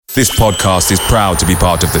This podcast is proud to be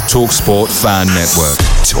part of the TalkSport Fan Network.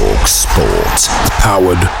 TalkSport.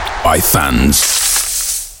 Powered by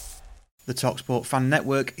fans. The TalkSport Fan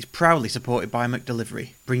Network is proudly supported by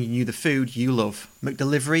McDelivery, bringing you the food you love.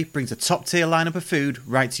 McDelivery brings a top-tier lineup of food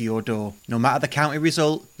right to your door. No matter the county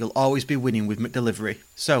result, you'll always be winning with McDelivery.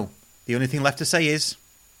 So, the only thing left to say is,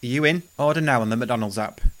 are you in? Order now on the McDonald's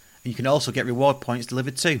app. And you can also get reward points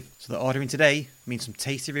delivered too. So that ordering today means some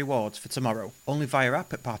tasty rewards for tomorrow. Only via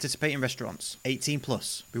app at participating restaurants. 18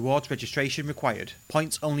 plus. Rewards registration required.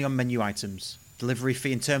 Points only on menu items. Delivery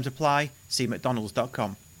fee and terms apply. See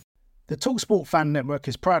mcdonalds.com. The TalkSport Fan Network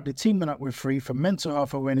is proudly teaming up with Free for Mental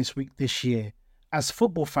Health Awareness Week this year. As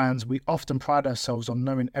football fans, we often pride ourselves on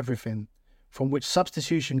knowing everything, from which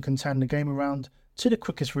substitution can turn the game around to the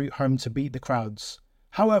quickest route home to beat the crowds.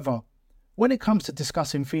 However, when it comes to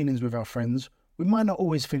discussing feelings with our friends, we might not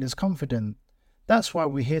always feel as confident. That's why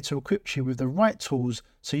we're here to equip you with the right tools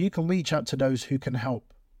so you can reach out to those who can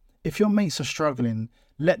help. If your mates are struggling,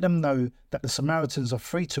 let them know that the Samaritans are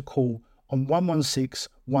free to call on 116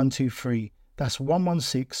 123. That's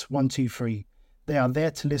 116 123. They are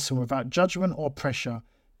there to listen without judgment or pressure,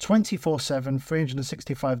 24/7,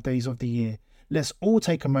 365 days of the year. Let's all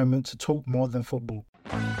take a moment to talk more than football.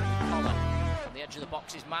 On the edge of the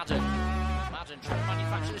box is Madden. Madden trying to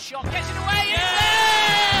manufacture the shot, gets it away, it's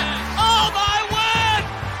there! Oh my word!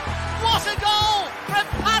 What a goal from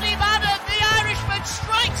Paddy Madden! The Irishman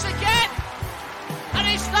strikes again! And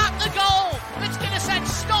is that the goal that's going to send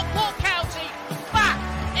Stockport County back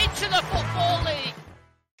into the Football League?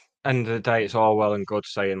 End of the day, it's all well and good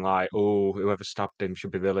saying like, oh, whoever stabbed him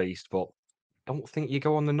should be released, but don't think you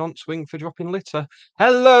go on the non-swing for dropping litter.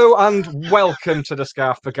 Hello and welcome to the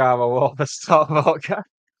Scarf Bagara War, the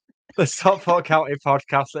Stockport County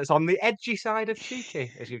podcast that's on the edgy side of cheeky,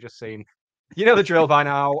 as you've just seen. You know the drill by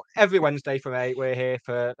now. Every Wednesday from 8, we're here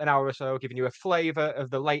for an hour or so, giving you a flavour of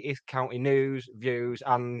the latest county news, views,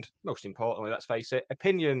 and most importantly, let's face it,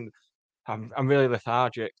 opinion. I'm really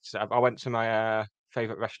lethargic. I went to my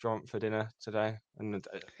favourite restaurant for dinner today, and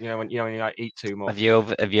when you like eat too much.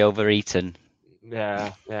 Have you overeaten?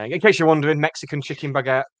 Yeah. In case you're wondering, Mexican chicken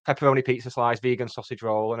baguette, pepperoni pizza slice, vegan sausage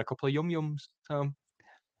roll, and a couple of yum-yums. So,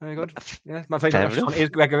 very good. Yeah, my favourite restaurant is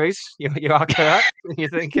Gregory's. You are correct. You're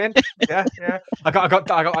thinking, yeah. I got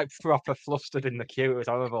like proper flustered in the queue. It was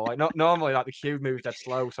horrible. Like not normally, like the queue moves dead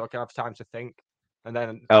slow, so I can have time to think. And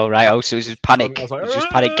then so it was just panic. I was like, it was just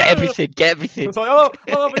panic. Get everything. I was like,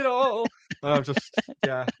 oh. And I'm just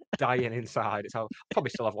dying inside. I'll probably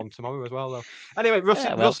still have one tomorrow as well, though. Anyway,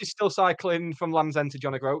 Russ is still cycling from Land's End to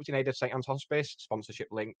John O'Groats in aid of St Anne's Hospice. Sponsorship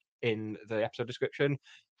link in the episode description.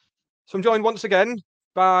 So I'm joined once again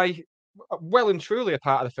by well and truly a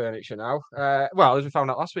part of the furniture now. Well, as we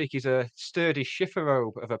found out last week, he's a sturdy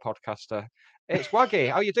chifferobe of a podcaster. It's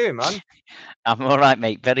Waggy. How you doing, man? I'm all right,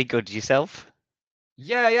 mate. Very good. Yourself?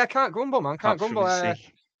 Yeah. Can't grumble, man. Can't grumble.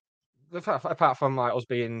 Apart from like us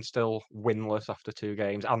being still winless after 2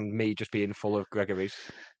 games and me just being full of Gregory's.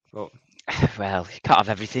 But well, you can't have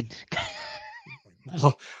everything.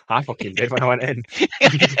 I fucking did when I went in.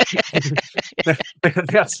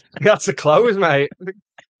 That's a close, mate.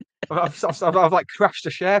 I've like crashed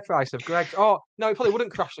the share price of Greg's. Oh no, it probably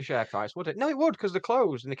wouldn't crash the share price, would it? No, it would because they're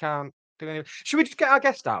closed and they can't do anything. Should we just get our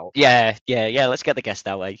guest out? Yeah. Let's get the guest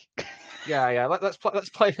out, eh? Yeah. Let's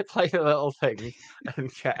play a little thing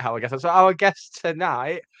and get our guest. So our guest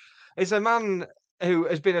tonight is a man who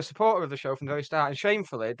has been a supporter of the show from the very start, and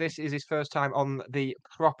shamefully, this is his first time on the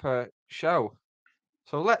proper show.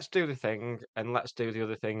 So let's do the thing, and let's do the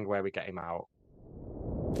other thing where we get him out.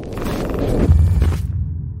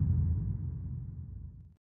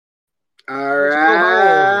 All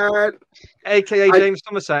right. AKA James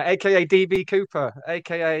Somerset, AKA DB Cooper,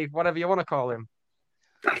 AKA whatever you want to call him.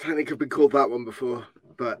 I don't think I've been called that one before,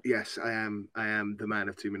 but yes, I am the man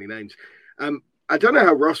of too many names. I don't know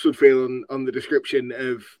how Ross would feel on the description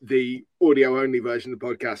of the audio-only version of the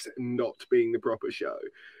podcast not being the proper show,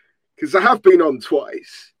 because I have been on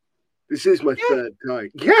twice. This is my third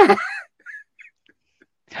time. Yeah.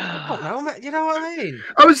 Oh, no, you know what I mean?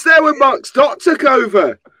 I was there when Mark Stott took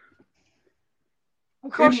over.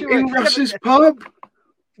 Of course you were. In Ross's pub.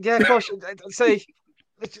 Yeah, of course. See,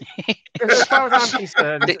 as far as I'm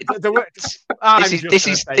concerned, this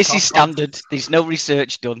is standard. There's no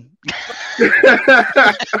research done.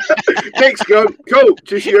 Next go, cool.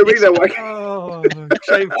 Just you and me that way. Oh,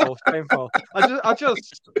 shameful. I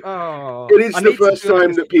just. Oh, it is the first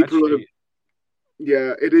time that people have.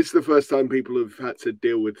 Yeah, it is the first time people have had to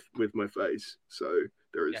deal with my face. So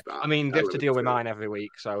there is that. I mean, they have to deal with mine every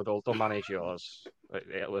week, so they'll manage yours.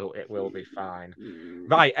 It will be fine.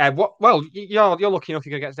 Right. Well, you're lucky enough.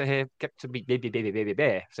 You're gonna get to be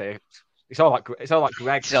beer. So it's all like Greg's. It's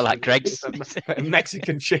all like Greg's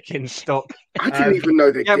Mexican chicken stuck. I didn't even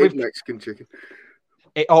know they did Mexican chicken.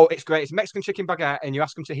 It's great. It's Mexican chicken baguette, and you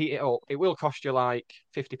ask them to heat it up. It will cost you like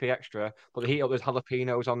 50p extra, but they heat up. There's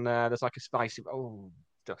jalapenos on there. There's like a spicy.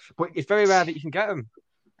 But it's very rare that you can get them.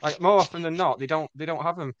 Like more often than not, they don't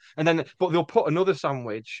have them. But they'll put another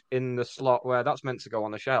sandwich in the slot where that's meant to go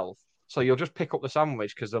on the shelf. So you'll just pick up the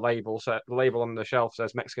sandwich because the label on the shelf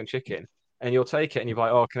says Mexican chicken, and you'll take it and you'll be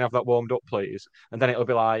like, "Oh, can I have that warmed up, please?" And then it'll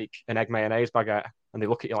be like an egg mayonnaise baguette, and they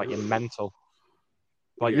look at you like you're mental.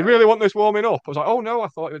 Like, you really want this warming up? I was like, oh no, I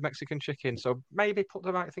thought it was Mexican chicken. So maybe put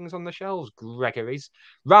the right things on the shelves, Gregory's.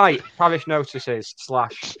 Right, parish notices /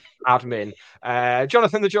 admin.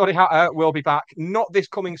 Jonathan the Geordie Hatter will be back, not this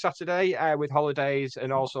coming Saturday with holidays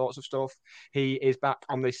and all sorts of stuff. He is back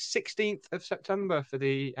on the 16th of September for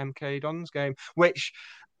the MK Dons game, which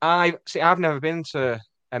I've never been to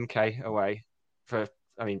MK away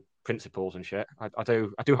principles and shit. I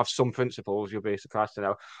do have some principles, you'll be surprised to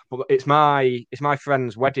know. But it's my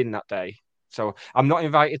friend's wedding that day. So I'm not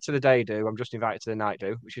invited to the day do, I'm just invited to the night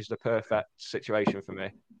do, which is the perfect situation for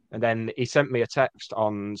me. And then he sent me a text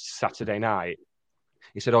on Saturday night.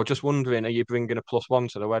 He said, "Oh, just wondering, are you bringing a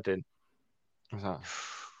 +1 to the wedding?" I was like,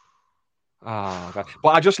 God. But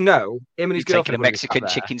I just know him and his girlfriend taking a Mexican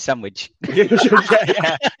chicken sandwich.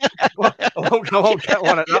 Yeah. Well, I won't get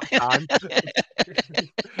one at that time.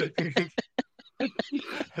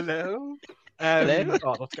 Hello. Hello.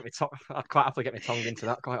 Oh, let's get me. I'd quite happily get my tongue into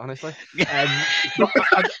that, quite honestly.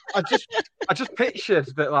 I just pictured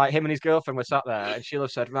that like him and his girlfriend were sat there, and she'll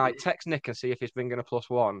have said, "Right, text Nick and see if he's bringing a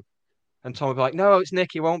 +1." And Tom would be like, "No, it's Nick.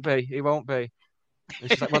 He won't be. And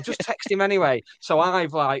she's like, "Well, just text him anyway." So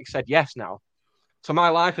I've like said yes now. So my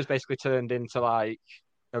life has basically turned into like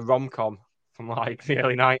a rom-com from like the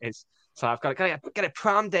early 90s. So I've got to get a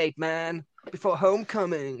prom date, man, before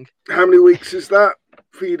homecoming. How many weeks is that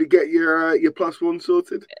for you to get your +1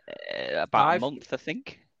 sorted? About a month, I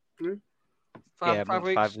think. Yeah. 5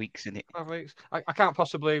 weeks. 5 weeks in it. 5 weeks. I can't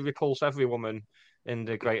possibly repulse every woman in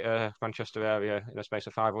the greater Manchester area in a space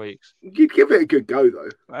of 5 weeks. You'd give it a good go, though.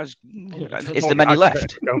 Is there many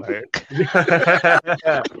left?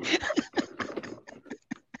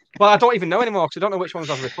 Well, I don't even know anymore because I don't know which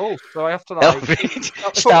ones I've repulsed. So I have to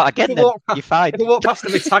start again. You're fine. If I walk past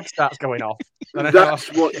and my tag starts going off.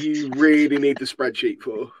 That's what you really need the spreadsheet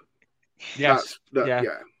for. Yes. Yeah.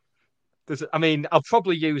 I'll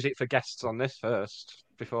probably use it for guests on this first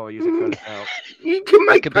before I use it for anything else. You can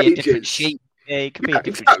make it could be a different sheet. Yeah, it could be a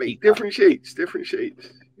different sheet. Different sheets.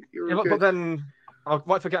 But then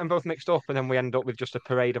what if I get them both mixed up and then we end up with just a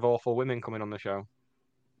parade of awful women coming on the show?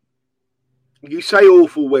 You say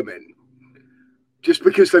awful women. Just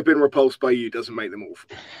because they've been repulsed by you doesn't make them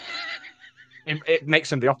awful. It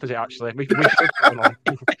makes them the opposite, actually. We should come on.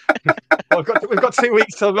 We've got 2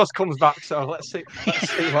 weeks till Russ comes back, so let's see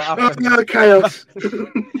what happens. Chaos.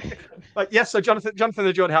 So Jonathan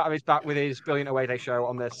the Geordie Hatter is back with his Brilliant Away Day show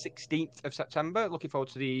on the 16th of September. Looking forward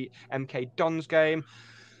to the MK Dons game.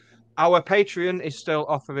 Our Patreon is still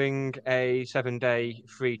offering a 7-day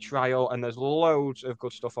free trial, and there's loads of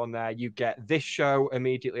good stuff on there. You get this show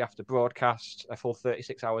immediately after broadcast, a full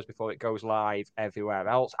 36 hours before it goes live everywhere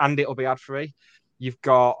else, and it'll be ad-free. You've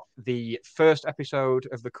got the first episode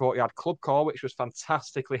of the Courtyard Club Call, which was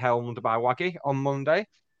fantastically helmed by Waggy on Monday.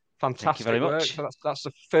 Fantastic Thank you very work. much. So that's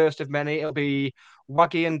the first of many. It'll be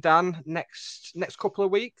Waggy and Dan next couple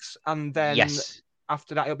of weeks, and then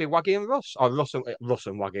after that it'll be Waggy and Russ, or Russ and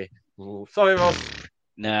Waggy. Ooh, sorry, Russ.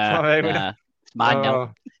 Nah, it's mine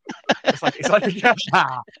now. It's like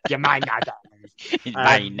you're mine now. It's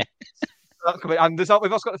mine. And we've also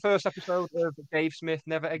got the first episode of Dave Smith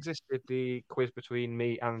Never Existed, the quiz between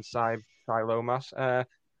me and Cy Lomas.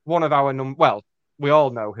 One of our we all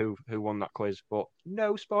know who won that quiz, but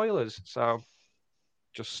no spoilers. So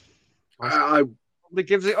just it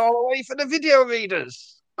gives it all away for the video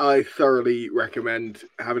readers. I thoroughly recommend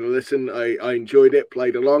having a listen. I enjoyed it,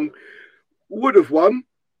 played along. Would have won,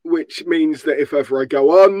 which means that if ever I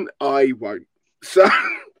go on, I won't. So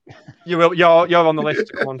you will. You're on the list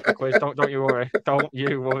to come on to the quiz. Don't you worry. Don't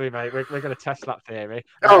you worry, mate. We're going to test that theory.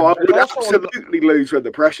 I would absolutely lose when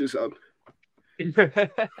the pressure's on.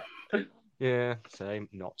 Yeah, same.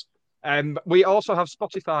 Not. We also have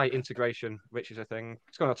Spotify integration, which is a thing.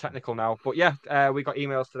 It's going on technical now, but yeah, we got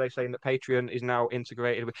emails today saying that Patreon is now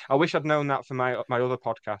integrated. I wish I'd known that for my other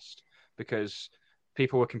podcast, because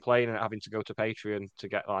people were complaining at having to go to Patreon to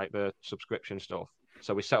get like the subscription stuff.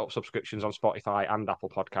 So we set up subscriptions on Spotify and Apple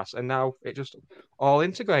Podcasts, and now it just all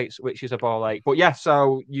integrates, which is a ball ache. But yeah,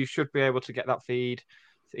 so you should be able to get that feed.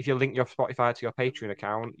 If you link your Spotify to your Patreon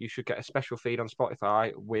account, you should get a special feed on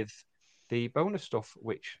Spotify with the bonus stuff,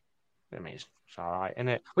 which, I mean, it's all right, isn't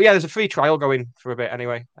it? But yeah, there's a free trial going for a bit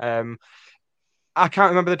anyway. I can't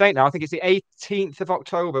remember the date now. I think it's the 18th of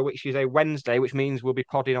October, which is a Wednesday, which means we'll be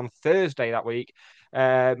podding on Thursday that week.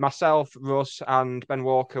 Myself, Russ, and Ben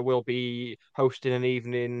Walker will be hosting an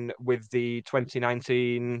evening with the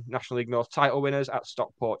 2019 National League North title winners at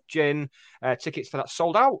Stockport Gin. Tickets for that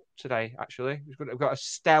sold out today, actually. We've got a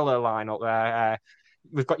stellar lineup there.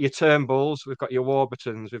 We've got your Turnbulls, we've got your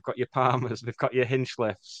Warburtons, we've got your Palmers, we've got your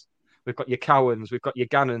Hinchlifes, we've got your Cowans, we've got your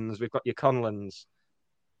Gannons, we've got your Conlons.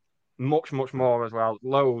 Much more as well.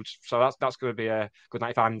 Loads. So that's going to be a good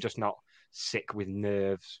night if I'm just not sick with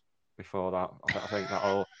nerves before that. I think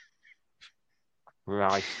that'll...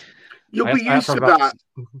 Right. You'll be used to that.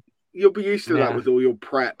 You'll be used to that with all your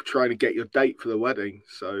prep trying to get your date for the wedding.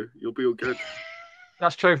 So you'll be all good.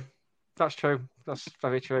 That's true. That's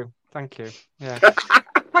very true. Thank you. Yeah.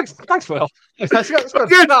 Thanks, Will. That's good.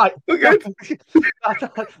 Right. Good.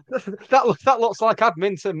 That looks like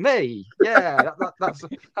admin to me. Yeah, that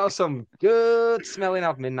was some good smelling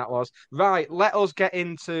admin. That was right. Let us get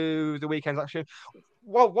into the weekend's action.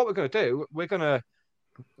 Well, what we're going to do? We're going to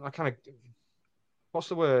what's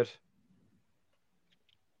the word?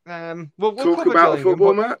 We'll talk about a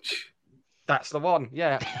football match. That's the one.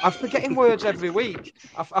 Yeah, I'm forgetting words every week.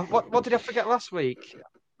 What did I forget last week?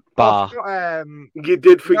 Bar. You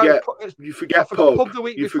did forget. You forget pub. Pub the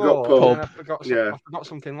week you before. Forgot pub. I forgot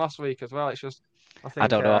something last week as well. It's just I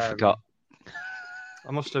don't know. I forgot.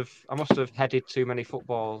 I must have headed too many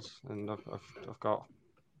footballs, and I've got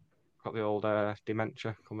the old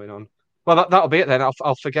dementia coming on. Well, that'll be it then.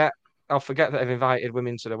 I'll forget that I've invited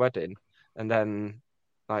women to the wedding, and then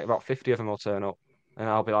like about 50 of them will turn up, and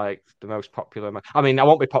I'll be like the most popular. I mean, I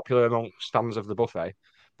won't be popular amongst fans of the buffet,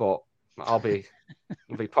 but I'll be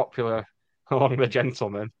popular among the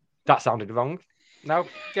gentlemen. That sounded wrong. No,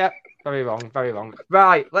 yeah, very wrong.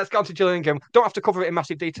 Right, let's go on to Gillingham. Don't have to cover it in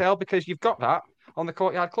massive detail because you've got that on the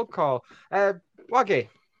Courtyard Club call. Waggy,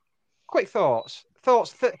 quick thoughts.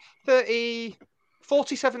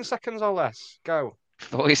 47 seconds or less. Go.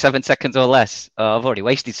 47 seconds or less. Oh, I've already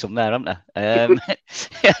wasted some there, haven't I?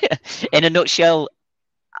 In a nutshell,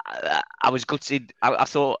 I was gutted. I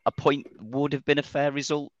thought a point would have been a fair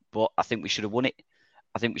result, but I think we should have won it.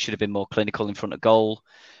 I think we should have been more clinical in front of goal.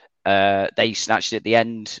 They snatched it at the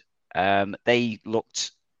end. They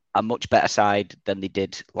looked a much better side than they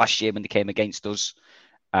did last year when they came against us.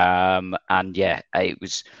 And yeah, it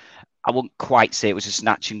was. I wouldn't quite say it was a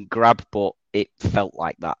snatch and grab, but it felt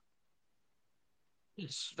like that.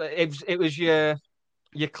 It was your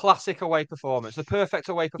classic away performance, the perfect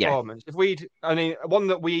away performance. Yeah. One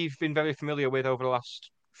that we've been very familiar with over the last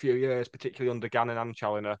few years, particularly under Gannon and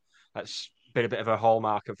Challoner. That's been a bit of a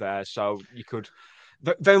hallmark of theirs. So you could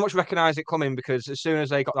very much recognise it coming, because as soon as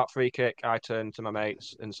they got that free kick, I turned to my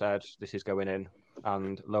mates and said, "This is going in."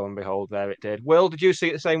 And lo and behold, there it did. Will, did you see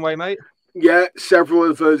it the same way, mate? Yeah, several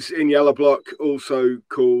of us in Yellow Block also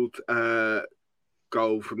called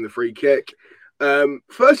goal from the free kick.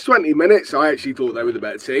 First 20 minutes, I actually thought they were the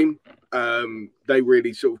better team. They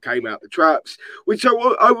really sort of came out the traps, which I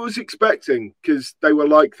was expecting, because they were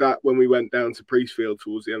like that when we went down to Priestfield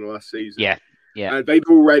towards the end of last season. Yeah. They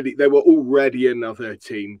were already another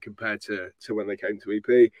team compared to when they came to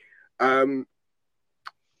EP.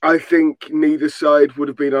 I think neither side would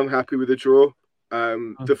have been unhappy with a draw.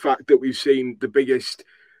 The fact that we've seen the biggest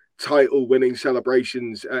title-winning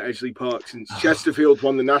celebrations at Edgeley Park since Chesterfield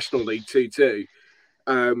won the National League 2-2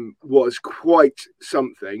 was quite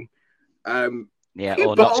something. Notts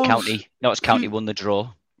County won the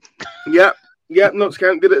draw. Yeah, Notts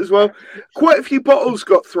County did it as well. Quite a few bottles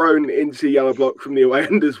got thrown into Yellow Block from the away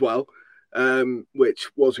end as well, which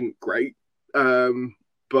wasn't great.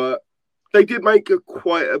 But they did make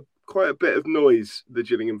quite a bit of noise, the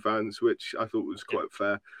Gillingham fans, which I thought was quite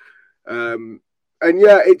fair. And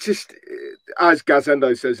yeah, it just, as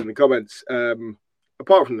Gazendo says in the comments,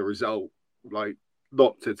 apart from the result, like,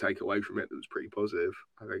 not to take away from it, that was pretty positive,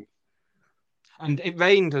 I think. And it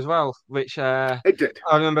rained as well, which it did.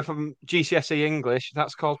 I remember from GCSE English.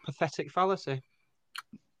 That's called pathetic fallacy.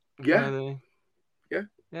 Yeah. Yeah.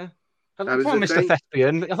 Come on, Mr.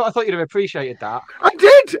 Thespian. I thought you'd have appreciated that. I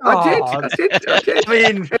did. I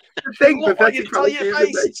mean, pathetic fallacy.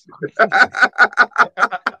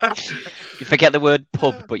 You forget the word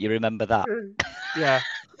pub, but you remember that. Yeah.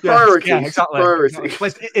 Priorities. Yeah, exactly.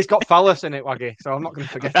 Priorities. It's got phallus in it, Waggy, so I'm not going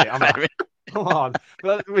to forget it, am I? Come on.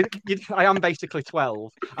 Well, I am basically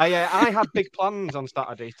 12. I had big plans on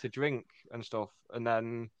Saturday to drink and stuff, and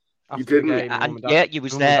then after the didn't? game, And yeah, you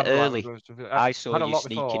was there early. I saw had a you lot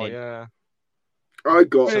sneaking before, in. yeah. I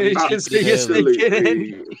got You can see you sneaking in.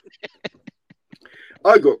 absolutely.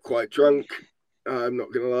 I got quite drunk. I'm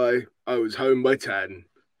not gonna lie. I was home by 10.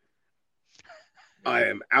 I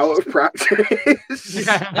am out of practice.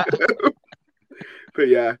 But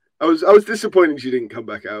yeah, I was disappointed you didn't come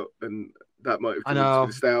back out, and that might have I caused know. you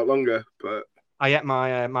to stay out longer. But I ate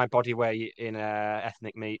my body weight in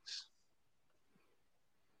ethnic meats.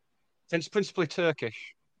 It's principally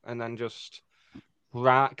Turkish, and then just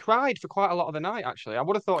cried for quite a lot of the night. Actually, I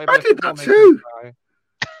would have thought I did that too.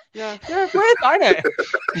 Yeah, weird, ain't it?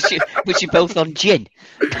 Was you both on gin?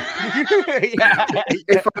 Yeah.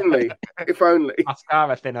 If only.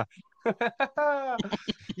 Mascara thinner.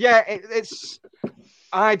 Yeah, it's.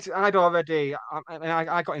 I'd already.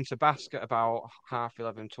 I got into basket about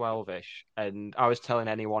 11:30, 12-ish, and I was telling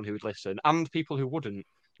anyone who'd listen and people who wouldn't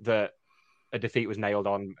that a defeat was nailed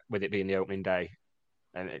on with it being the opening day.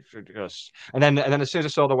 And it just, and then as soon as I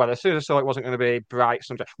saw the weather, as soon as I saw it wasn't going to be bright,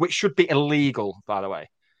 which should be illegal, by the way.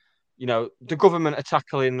 You know, the government are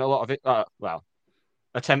tackling a lot of it.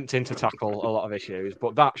 Attempting to tackle a lot of issues,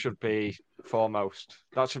 but that should be foremost.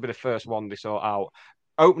 That should be the first one they sort out.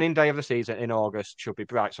 Opening day of the season in August should be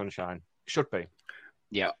bright sunshine. Should be.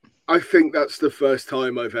 Yeah. I think that's the first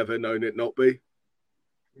time I've ever known it not be.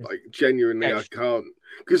 Like, genuinely, I can't.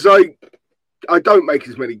 Because I don't make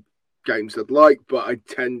as many games as I'd like, but I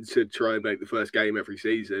tend to try and make the first game every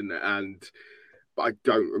season, but I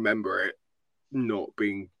don't remember it not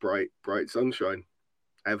being bright sunshine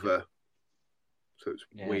ever. So it's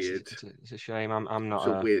weird. It's a shame. I'm not.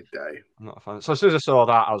 It's a weird day. I'm not a fan. So as soon as I saw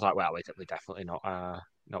that, I was like, well, we're definitely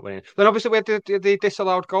not winning. Then obviously we had the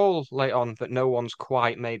disallowed goal late on that no one's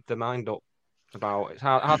quite made their mind up about. It's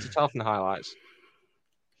hard to tell from the highlights.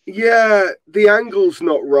 Yeah, the angle's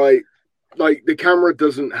not right. Like, the camera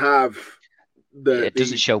doesn't have it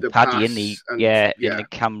doesn't show Paddy in the in the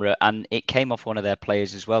camera, and it came off one of their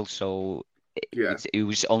players as well. So it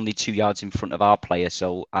was only 2 yards in front of our player.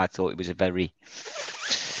 So I thought it was a very,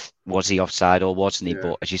 was he offside or wasn't he?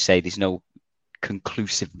 But as you say, there's no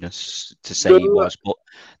conclusiveness to say he was. But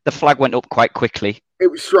the flag went up quite quickly. It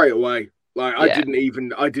was straight away. Like, I didn't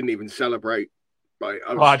even celebrate. Like,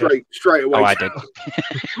 I was straight away. Oh, I did.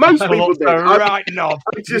 Most people did. Right knob.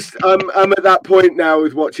 I'm at that point now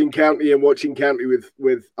with watching County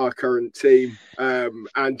with our current team,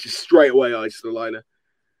 and just straight away ice the liner.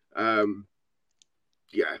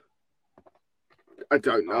 Yeah, I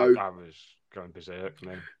don't know. I was going berserk,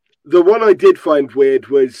 man. The one I did find weird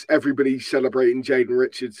was everybody celebrating Jaden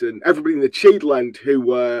Richardson. Everybody in the Cheadle end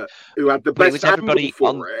who had the best angle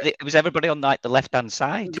for it. It was everybody on like the left-hand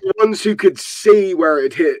side. The ones who could see where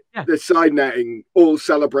it hit the side netting, all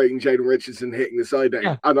celebrating Jaden Richardson hitting the side netting.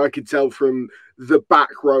 Yeah. And I could tell from the back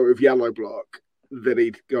row of yellow block that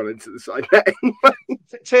he'd gone into the side netting.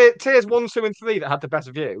 Tiers 1, 2, and 3 that had the best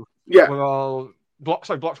view. Yeah, were all blocks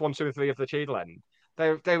 1, 2, and 3 of the Cheadle end.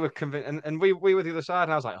 They were convinced, and we were the other side,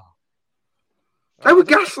 and I was like, oh. They were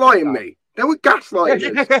gaslighting me. They were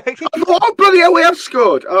gaslighting us. I thought, oh, bloody hell, we have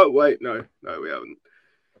scored. Oh, wait, no, we haven't.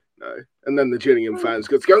 No. And then the Gillingham fans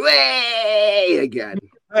got to go, hey, again.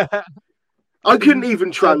 I couldn't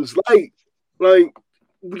even translate. Like,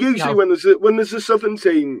 usually when there's a Southern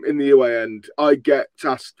team in the UAE, I get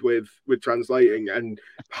tasked with translating, and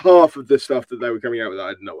half of the stuff that they were coming out with, I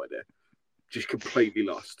had no idea. Just completely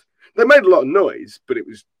lost. They made a lot of noise, but it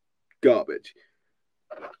was garbage.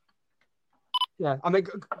 Yeah, I mean,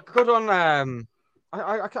 good on.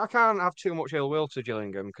 I can't have too much ill will to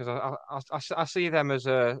Gillingham because I see them as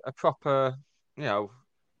a proper, I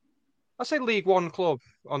say League One club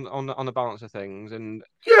on the balance of things, and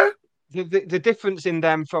the difference in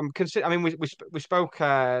them from I mean, we spoke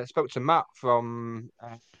to Matt from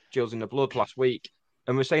Gills in the Blood last week.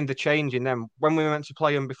 And we're saying the change in them when we were meant to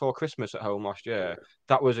play them before Christmas at home last year.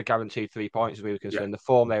 That was a guaranteed 3 points as we were concerned. The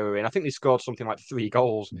form they were in, I think they scored something like 3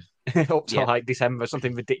 goals up to like December,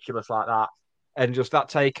 something ridiculous like that. And just that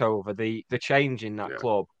takeover, the change in that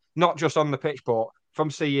club, not just on the pitch, but from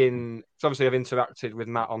seeing. So obviously, I've interacted with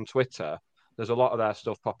Matt on Twitter. There's a lot of their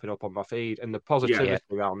stuff popping up on my feed, and the positivity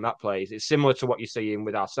around that place is similar to what you're seeing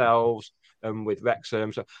with ourselves and with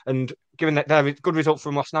Wrexham. So, and given that they're a good result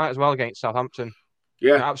from last night as well against Southampton.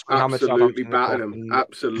 Yeah, absolutely battered them.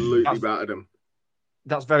 Absolutely battered them.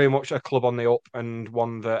 That's very much a club on the up and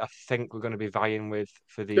one that I think we're going to be vying with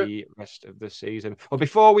for the rest of the season. Well,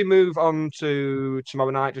 before we move on to tomorrow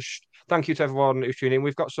night, just thank you to everyone who's tuning in.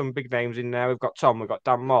 We've got some big names in there. We've got Tom, we've got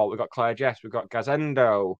Dan Malt, we've got Claire Jess, we've got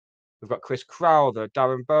Gazendo, We've got Chris Crowther,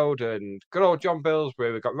 Darren Bowden, good old John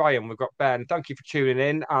Billsbury. We've got Ryan. We've got Ben. Thank you for tuning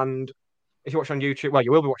in. And if you watch on YouTube, well,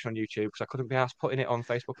 you will be watching on YouTube because I couldn't be asked putting it on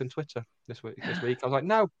Facebook and Twitter this week. I was like,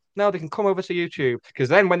 no, they can come over to YouTube because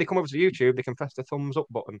then when they come over to YouTube, they can press the thumbs up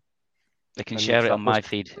button. They can share it on my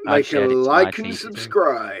feed. They can like and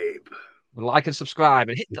subscribe. Like and subscribe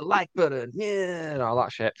and hit the like button. Yeah, and all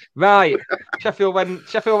that shit. Right. Sheffield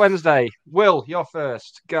Wednesday. Will, you're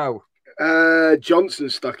first. Go. Johnson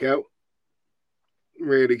stuck out.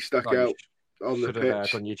 Really stuck out on the pitch. Should have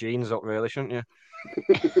done your jeans up, really, shouldn't you?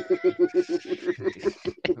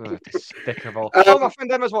 Despicable. My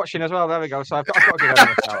friend Emma's watching as well. There we go. So I've got to give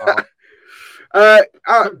Emma a shout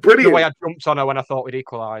out. Brilliant. The way I jumped on her when I thought we'd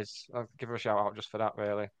equalise. I'll give her a shout out just for that,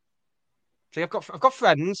 really. See, I've got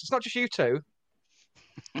friends. It's not just you two.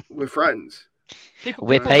 We're friends.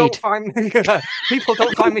 We're paid. People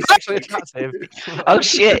don't find me sexually attractive. Oh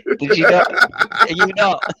shit! Did you not? Are you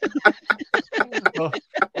not?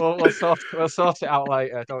 We'll sort it out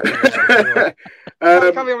later. Don't worry.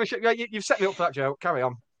 Carry on. You've set me up for that joke. Carry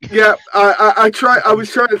on. Yeah, I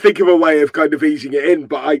was trying to think of a way of kind of easing it in,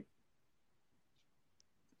 but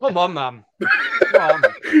Come on, man. Come on.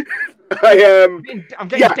 I'm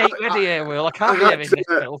getting date ready here, Will. I can't be having this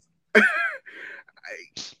filth.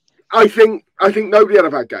 I think nobody had a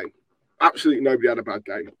bad game. Absolutely nobody had a bad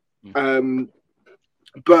game.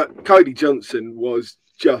 But Cody Johnson was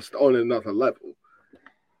just on another level.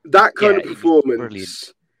 That kind of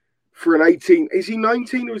performance for an 18. Is he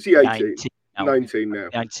 19 or is he 18? 19 now.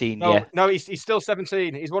 19, No, he's still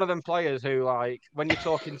 17. He's one of them players who, like, when you're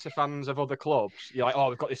talking to fans of other clubs, you're like, oh,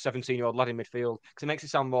 we've got this 17-year-old lad in midfield because it makes it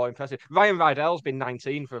sound more impressive. Ryan Rydell's been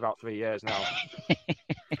 19 for about 3 years now.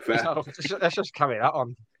 So let's just carry that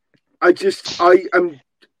on. I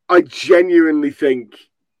genuinely think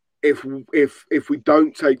if we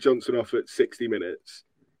don't take Johnson off at 60 minutes,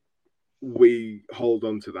 we hold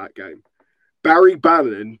on to that game. Barry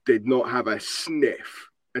Bannon did not have a sniff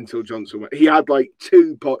until Johnson went. He had like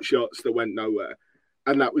 2 pot shots that went nowhere,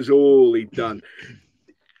 and that was all he'd done.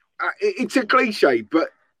 It's a cliche, but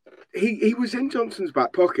he was in Johnson's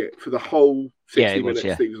back pocket for the whole 60 minutes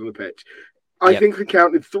that he was on the pitch. I think I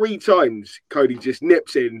counted 3 times. Cody just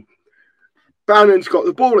nips in. Bannon's got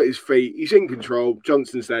the ball at his feet. He's in control.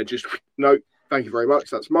 Johnson's there. Just no, thank you very much.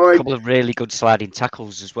 That's mine. A couple of really good sliding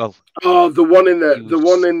tackles as well. Oh, the one in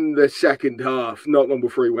the second half, not long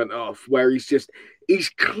before he went off, where he's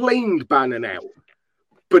cleaned Bannon out,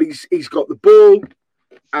 but he's got the ball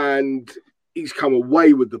and he's come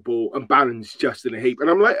away with the ball, and Bannon's just in a heap. And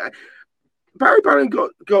I'm like, Barry Bannon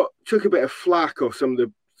took a bit of flack off some of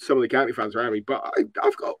the county fans around me, but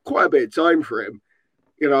I've got quite a bit of time for him.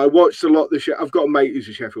 You know, I watched a lot of I've got a mate who's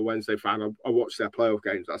a Sheffield Wednesday fan. I watched their playoff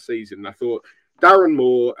games last season, and I thought Darren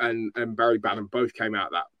Moore and Barry Bannon both came out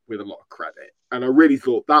of that with a lot of credit. And I really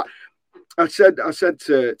thought that. I said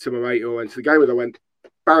to my mate who I went to the game with, I went,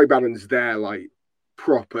 Barry Bannon's there, like,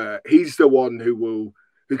 proper. He's the one who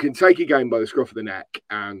can take a game by the scruff of the neck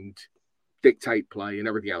and dictate play and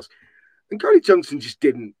everything else. And Cody Johnson just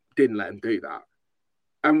didn't let him do that.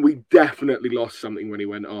 And we definitely lost something when he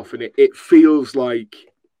went off. And it feels like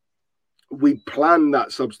we planned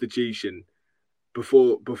that substitution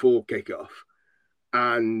before kickoff.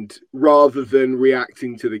 And rather than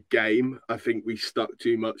reacting to the game, I think we stuck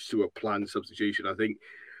too much to a planned substitution. I think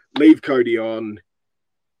leave Cody on,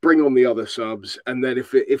 bring on the other subs, and then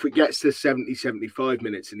if it gets to 70, 75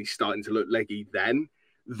 minutes and he's starting to look leggy, then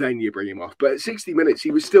you bring him off. But at 60 minutes,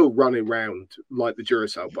 he was still running around like the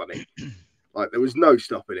Duracell bunny. Like, there was no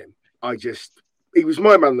stopping him. He was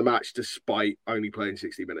my man of the match despite only playing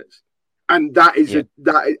 60 minutes. And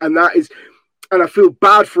and I feel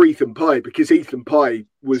bad for Ethan Pye because Ethan Pye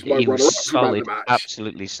was my runner-up for man of the match.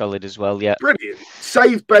 Absolutely solid as well, yeah. Brilliant.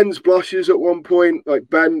 Saved Ben's blushes at one point. Like,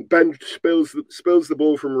 Ben spills the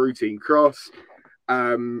ball from a routine cross.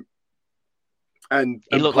 And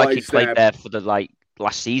he looked like he played there for the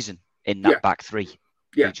last season in that back three.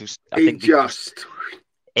 Yeah.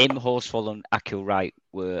 Him, Horsfall and Akil Wright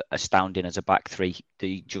were astounding as a back three.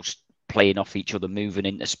 They just playing off each other, moving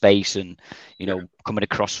into space and, coming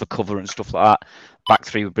across for cover and stuff like that. Back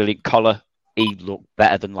three were brilliant. Collar, he looked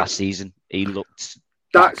better than last season. He looked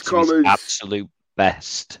his absolute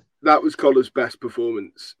best. That was Collar's best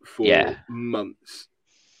performance for months.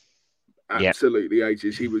 Absolutely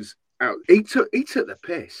ages. He was out. He took the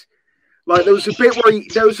piss. Like, there was a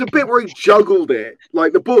bit where he juggled it.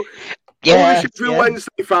 Like, the ball. All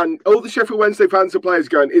the Sheffield Wednesday fans and players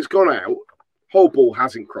going, it's gone out. Whole ball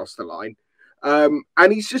hasn't crossed the line.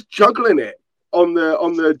 And he's just juggling it on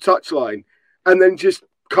the touchline and then just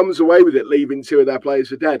comes away with it, leaving 2 of their players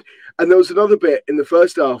for dead. And there was another bit in the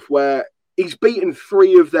first half where he's beaten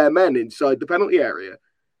 3 of their men inside the penalty area.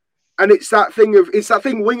 And it's that thing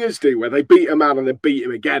wingers do where they beat a man and then beat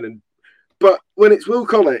him again. But when it's Will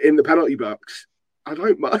Connor in the penalty box, I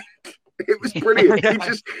don't mind. It was brilliant.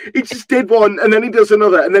 he just did one and then he does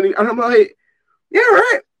another. And I'm like, yeah,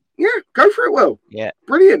 right. Yeah, go for it, Will. Yeah.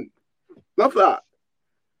 Brilliant. Love that.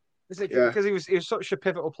 Because he was such a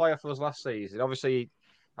pivotal player for us last season. Obviously, he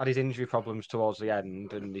had his injury problems towards the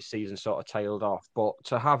end, and his season sort of tailed off. But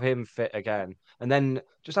to have him fit again, and then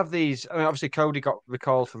just have these. I mean, obviously, Cody got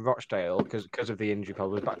recalled from Rochdale because of the injury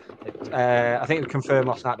problems. But I think it was confirmed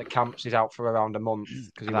last night that Camps is out for around a month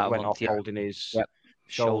because he went off holding his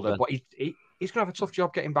shoulder. But he's going to have a tough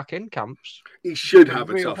job getting back in, Camps. He should have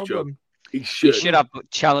a tough job. He should have. But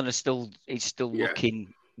Challoner's still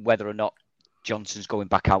looking whether or not Johnson's going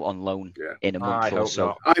back out on loan in a month or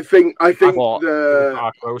so. I think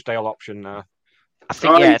the Rosedale option now. I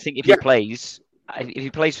think if he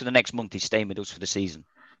plays for the next month, he's staying with us for the season.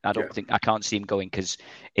 I can't see him going because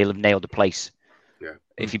he'll have nailed the place. Yeah.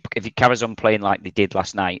 If he carries on playing like they did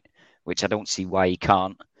last night, which I don't see why he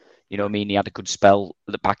can't. You know what I mean? He had a good spell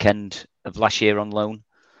at the back end of last year on loan.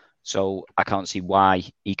 So I can't see why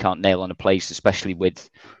he can't nail on a place, especially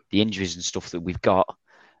with the injuries and stuff that we've got.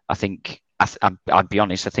 I think I'd be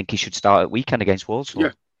honest. I think he should start at weekend against Walsall.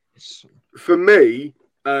 Yeah. For me,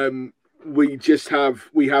 we have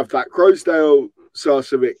that Crosdale,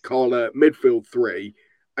 Sarcevic, Collar midfield 3,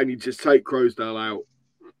 and you just take Crosdale out,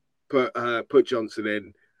 put Johnson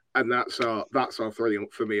in, and that's our 3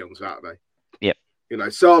 for me on Saturday. Yep. You know,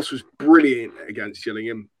 Sars was brilliant against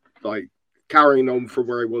Gillingham, like carrying on from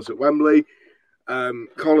where he was at Wembley.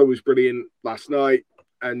 Collar was brilliant last night.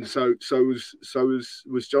 And so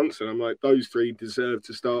was Johnson. I'm like, those 3 deserve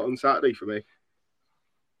to start on Saturday for me.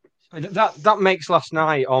 That makes last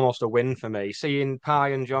night almost a win for me. Seeing Pye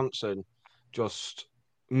and Johnson just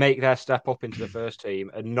make their step up into the first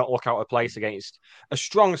team and not look out of place against a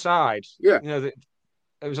strong side. Yeah, you know,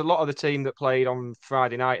 there was a lot of the team that played on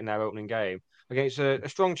Friday night in their opening game against a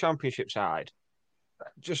strong Championship side.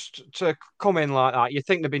 Just to come in like that, you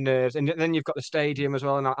think there'd be nerves, and then you've got the stadium as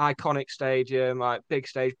well, an iconic stadium, like big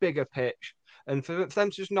stage, bigger pitch, and for them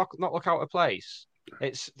to just not look out of place,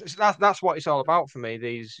 that's what it's all about for me.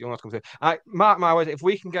 These young ones come through. Mark my words, if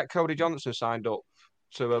we can get Cody Johnson signed up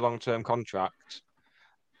to a long-term contract,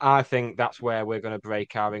 I think that's where we're going to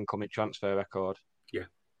break our incoming transfer record. Yeah,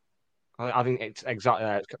 I think it's exactly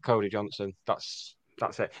that. It's Cody Johnson. That's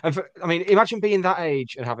it. And imagine being that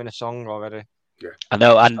age and having a song already. Yeah. I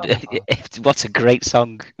know, and what a great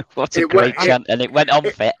song! What a great chant, and it went on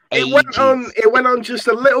for ages. It went on just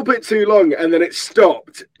a little bit too long, and then it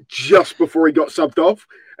stopped just before he got subbed off.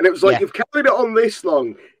 And it was like, you've carried it on this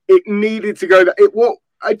long. It needed to go.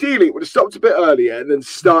 Ideally, it would have stopped a bit earlier and then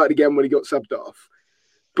started again when he got subbed off.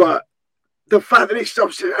 But the fact that it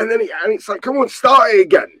stops and then it's like, come on, start it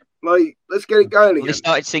again. Like, let's get it going again. They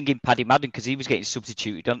started singing Paddy Madden because he was getting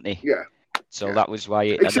substituted, didn't he? Yeah. So that was why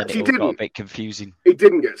it got a bit confusing. He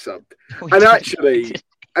didn't get subbed. And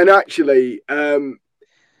actually,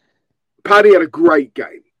 Paddy had a great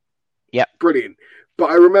game. Yeah. Brilliant. But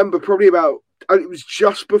I remember probably it was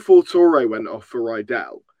just before Torre went off for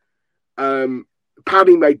Rydell.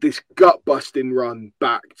 Paddy made this gut-busting run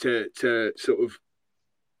back to sort of,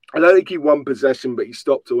 I don't think he won possession, but he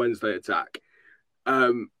stopped a Wednesday attack.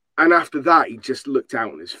 And after that, he just looked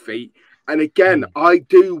out on his feet. And again, I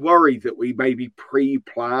do worry that we maybe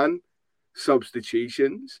pre-plan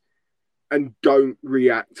substitutions and don't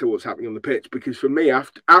react to what's happening on the pitch. Because for me,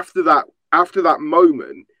 after that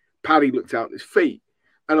moment, Paddy looked out on his feet,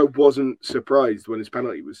 and I wasn't surprised when his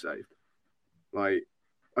penalty was saved. Like,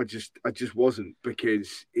 I just wasn't,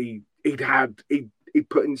 because he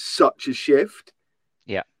put in such a shift.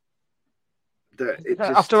 Yeah.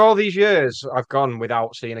 After all these years, I've gone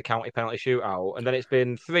without seeing a county penalty shootout, and then it's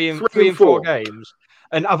been three and four games,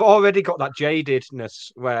 and I've already got that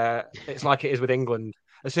jadedness where it's like it is with England.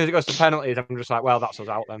 As soon as it goes to penalties, I'm just like, well, that's us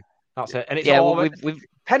out then. That's it. And it's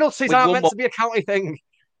penalties aren't meant to be a county thing.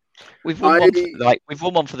 We've won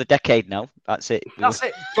one for the decade now. That's it. That's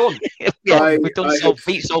it. Done. We've done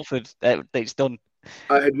beat Salford. It's done.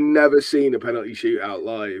 I had never seen a penalty shootout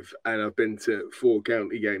live, and I've been to 4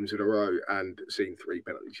 county games in a row and seen 3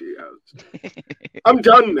 penalty shootouts. I'm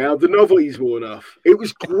done now. The novelty's worn off. It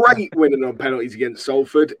was great winning on penalties against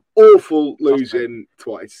Salford. Awful losing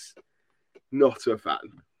twice. Not a fan.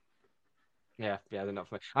 Yeah, they're not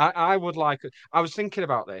for me. I was thinking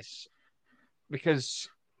about this because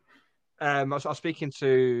I was speaking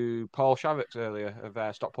to Paul Sharrocks earlier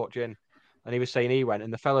of Stockport Gin, and he was saying he went,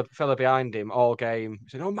 and the fella behind him all game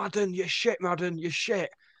said, "Oh, Madden, you're shit, Madden, you're shit."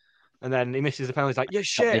 And then he misses the penalty. He's like, "You're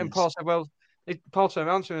shit." And Paul said, "Well," Paul turned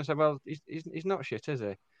around to him and said, "Well, he's not shit, is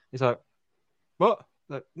he?" He's like, "What?"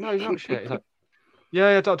 Like, "No, he's not shit." He's like,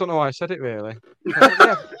 "Yeah, I don't know why I said it really." Like,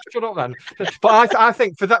 yeah, shut up then. But I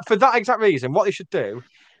think for that exact reason, what they should do,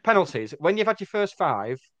 penalties, when you've had your first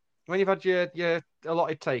 5, when you've had your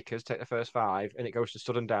allotted takers take the first 5 and it goes to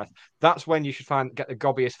sudden death, that's when you should get the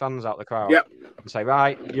gobbiest fans out of the crowd. Yep. And say,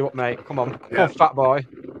 "Right, you up, mate. Come on, fat boy.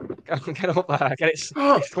 Get up there. Get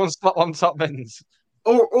it. One spot on top bins."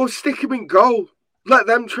 Or stick him in goal. Let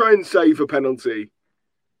them try and save a penalty.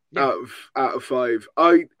 Out of 5.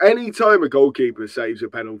 Any time a goalkeeper saves a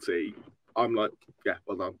penalty, I'm like, yeah,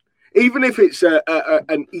 well done. Even if it's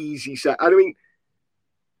an easy set. I mean,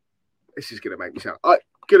 this is going to make me sound. I'm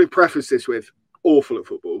going to preface this with awful at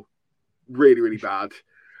football, really, really bad.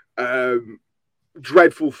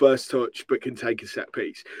 Dreadful first touch, but can take a set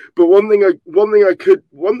piece. But one thing I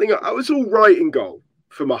was all right in goal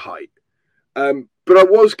for my height, but I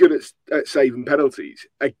was good at saving penalties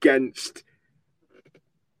against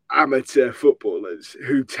amateur footballers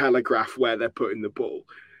who telegraph where they're putting the ball.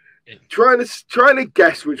 Yeah. Trying to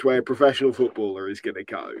guess which way a professional footballer is going to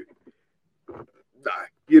go. No,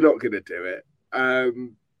 you're not going to do it.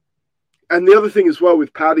 And the other thing as well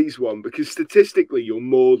with Paddy's one, because statistically you're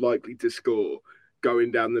more likely to score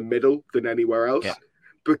going down the middle than anywhere else,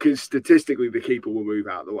 because statistically the keeper will move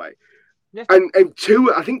out of the way. Yeah. And I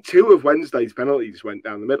think two of Wednesday's penalties went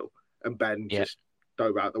down the middle, and Ben just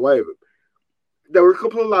dove out of the way of them. There were a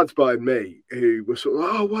couple of lads behind me who were sort of,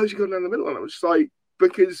 "Oh, why is he going down the middle?" And I was just like,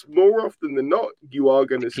 because more often than not, you are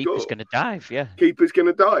going to score. Keeper's going to dive, yeah. Keeper's going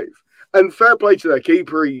to dive. And fair play to their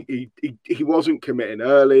keeper. He wasn't committing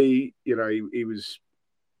early. You know, he was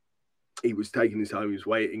taking his time. He was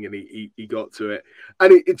waiting, and he got to it.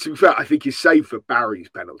 And to be fair, I think his save for Barry's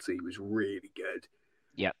penalty was really good.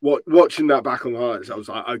 Yeah. Watching that back on the highlights, I was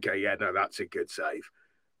like, okay, yeah, no, that's a good save.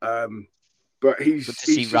 But he's good to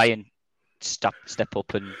see Ryan step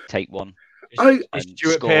up and take one.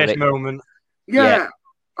 Stuart Pearce moment. Yeah.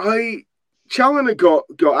 Challoner got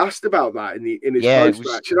asked about that in his post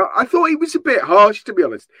match, and I thought he was a bit harsh, to be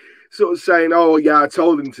honest. Sort of saying, "Oh yeah, I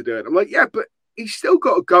told him to do it." I'm like, yeah, but he's still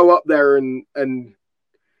got to go up there and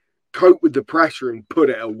cope with the pressure and put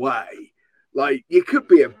it away. Like, you could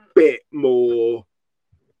be a bit more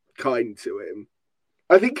kind to him.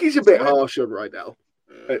 I think he's a bit harsh on Rydell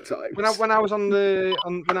at times. When I was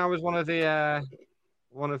one of the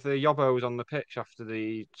yobbos on the pitch after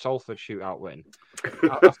the Salford shootout win,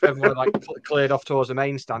 after everyone cleared off towards the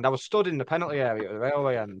main stand, I was stood in the penalty area at the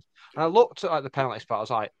railway end, and I looked at the penalty spot. I was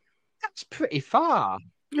like, "That's pretty far.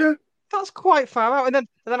 Yeah, that's quite far out." And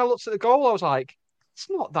then I looked at the goal. I was like, "It's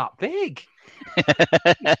not that big.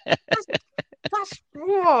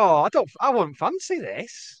 I wouldn't fancy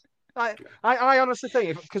this." I honestly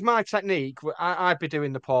think, because my technique, I'd be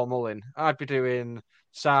doing the Paul Mullin, I'd be doing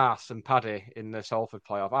Sars and Paddy in the Salford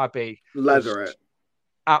playoff. I'd be leather it,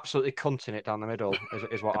 absolutely cunting it down the middle.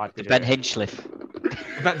 Is what I'd be doing. Ben Hinchliffe.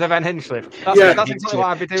 The Ben Hinchliffe. That's exactly what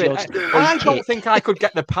I'd be doing. I don't think I could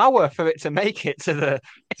get the power for it to make it to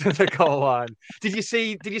the goal line. Did you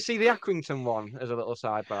see the Accrington one as a little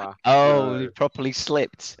sidebar? Oh, he properly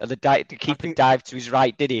slipped, and the keeper dived to his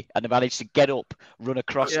right, did he? And managed to get up, run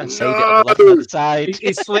across, and save it on the left-hand side.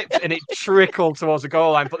 He slipped and it trickled towards the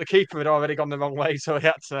goal line, but the keeper had already gone the wrong way, so he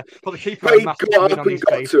had to. But the keeper had a massive win on his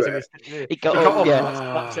face. He got up,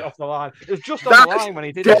 slapped it off the line. It was just on the line when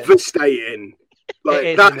he did it. Devastating.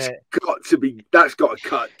 Like, that's got to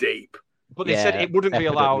cut deep. But they said it wouldn't be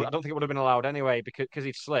allowed. I don't think it would have been allowed anyway because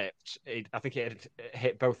he'd slipped. I think it had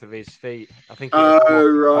hit both of his feet. I think.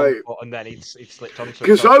 Right. And then he'd slipped onto it.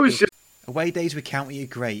 Because I was just away days with County are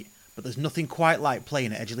great, but there's nothing quite like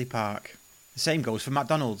playing at Edgeley Park. The same goes for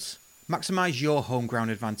McDonald's. Maximise your home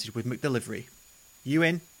ground advantage with McDelivery. You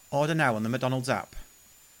in? Order now on the McDonald's app.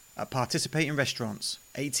 At participating restaurants,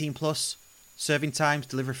 18 plus, serving times,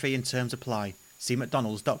 delivery fee and terms apply. See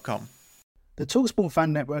mcdonalds.com. The TalkSport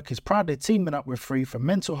Fan Network is proudly teaming up with Free for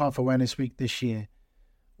Mental Health Awareness Week this year.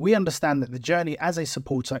 We understand that the journey as a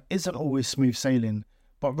supporter isn't always smooth sailing,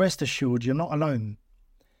 but rest assured you're not alone.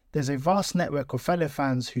 There's a vast network of fellow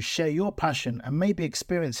fans who share your passion and may be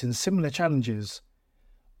experiencing similar challenges.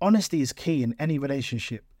 Honesty is key in any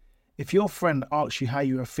relationship. If your friend asks you how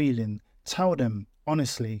you are feeling, tell them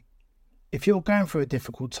honestly. If you're going through a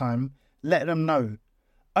difficult time, let them know.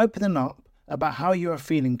 Opening up about how you are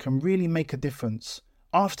feeling can really make a difference.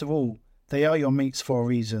 After all, they are your mates for a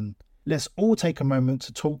reason. Let's all take a moment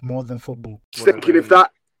to talk more than football. Thinking if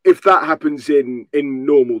that happens in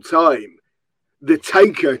normal time, the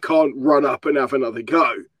taker can't run up and have another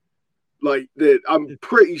go. Like, I'm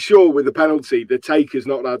pretty sure with the penalty, the taker's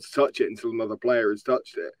not allowed to touch it until another player has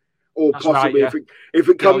touched it. Or That's possibly right, if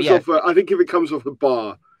it comes off, I think if it comes off a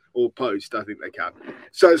bar or post, I think they can.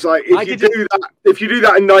 So it's like if you do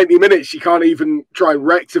that in 90 minutes, you can't even try and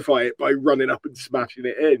rectify it by running up and smashing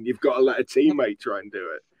it in. You've got to let a teammate try and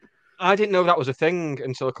do it. I didn't know that was a thing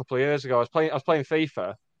until a couple of years ago. I was playing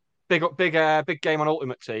FIFA, big game on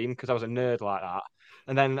Ultimate Team because I was a nerd like that.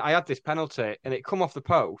 And then I had this penalty, and it come off the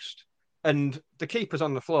post, and the keeper's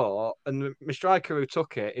on the floor, and my striker who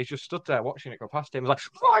took it is just stood there watching it go past him. I was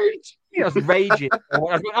like, right! I was raging. I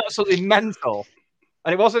was absolutely mental.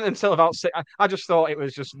 And it wasn't until about six. I just thought it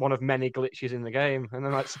was just one of many glitches in the game, and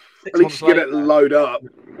then like 6 At least you get it load up.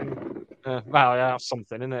 Well, yeah, that's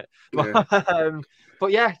something, isn't it? Yeah.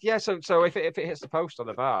 But yeah. So if it hits the post on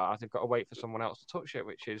the bar, they've got to wait for someone else to touch it,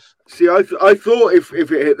 which is. See, I thought if it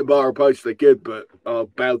hit the bar or post, they could, but I'll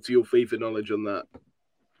bow to your FIFA knowledge on that.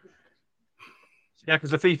 Yeah, because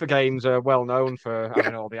the FIFA games are well known for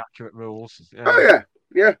having all the accurate rules. Oh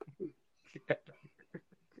yeah.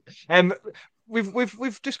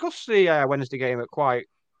 We've discussed the Wednesday game at quite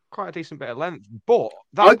a decent bit of length, but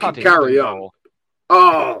that I can carry on. Goal,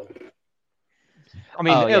 oh, I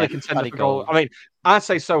mean, early contender for goal. I mean, I'd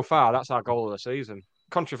say so far that's our goal of the season.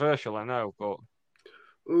 Controversial, I know, but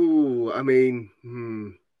I mean,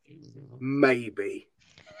 maybe.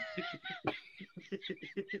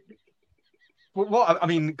 What I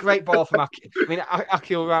mean, great ball from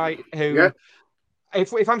Akil Wright, who. Yeah.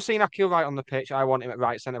 If I'm seeing Akil Wright on the pitch, I want him at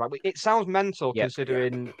right centre back. It sounds mental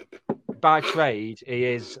considering by trade he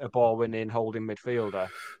is a ball-winning, holding midfielder.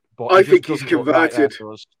 But I think he's converted.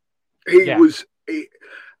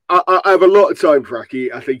 I have a lot of time for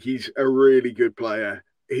Aki. I think he's a really good player.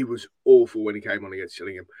 He was awful when he came on against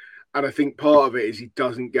Gillingham, and I think part of it is he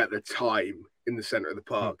doesn't get the time in the centre of the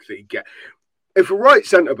park that he get. If a right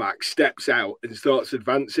centre back steps out and starts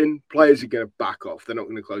advancing, players are going to back off. They're not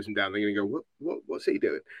going to close him down. They're going to go, what's he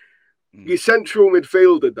doing? Your central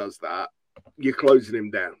midfielder does that. You're closing him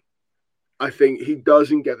down. I think he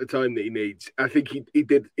doesn't get the time that he needs. I think he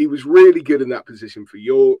did. He was really good in that position for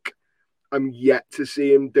York. I'm yet to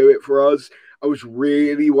see him do it for us. I was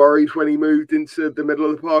really worried when he moved into the middle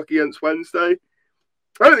of the park against Wednesday.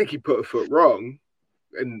 I don't think he put a foot wrong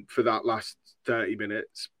for that last 30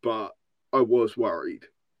 minutes, but I was worried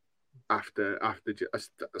after I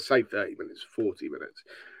say 30 minutes, 40 minutes.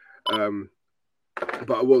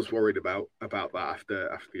 But I was worried about that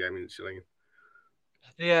after the game in Gillingham.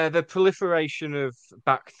 Yeah, the proliferation of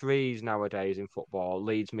back threes nowadays in football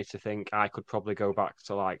leads me to think I could probably go back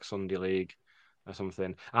to like Sunday League or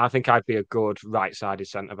something. I think I'd be a good right-sided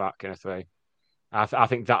centre-back in a three. I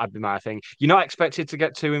think that'd be my thing. You're not expected to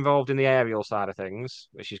get too involved in the aerial side of things,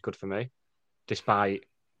 which is good for me, despite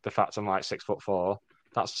the fact I'm like 6'4".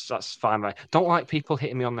 That's fine. Right? Don't like people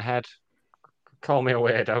hitting me on the head. Call me a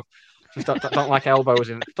weirdo. Just don't like elbows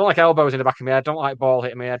in. Don't like elbows in the back of my head. Don't like ball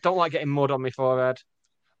hitting my head. Don't like getting mud on my forehead.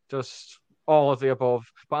 Just all of the above.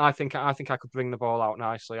 But I think I could bring the ball out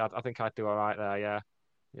nicely. I think I'd do all right there.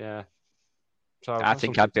 Yeah. So I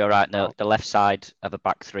think I'd be all right now. The left side of a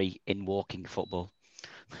back three in walking football.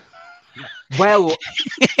 Well,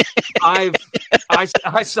 I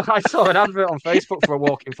saw an advert on Facebook for a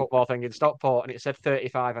walking football thing in Stockport, and it said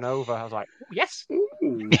 35 and over. I was like, yes,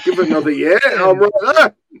 give it another year. I'm right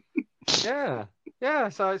there. Yeah.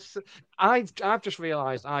 So I've just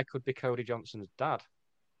realised I could be Cody Johnson's dad.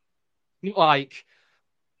 Like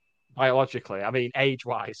biologically, I mean,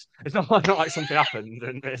 age-wise, it's not like something happened,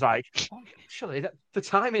 and it's like, actually, the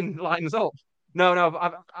timing lines up. No,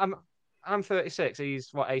 I'm 36.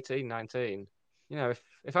 He's 18, 19. You know,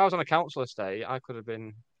 if I was on a council estate, I could have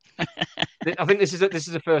been. I think this is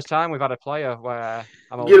the first time we've had a player where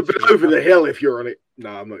I'm. You're a bit over the hill if you're on it. No,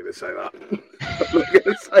 I'm not going to say that. I'm not going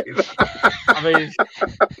to say that. I mean,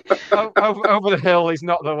 over the hill is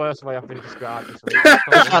not the worst way I've been described. If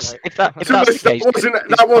that's the case,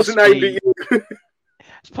 that wasn't aimed at you.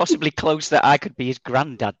 It's possibly close that I could be his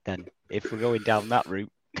granddad then, if we're going down that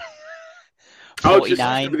route.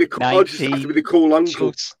 49, I'll just have to be the cool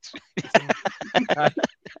uncle.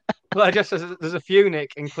 Well, I guess there's a few,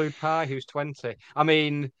 Nick, include Pie, who's 20. I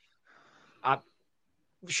mean,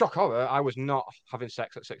 shock horror, I was not having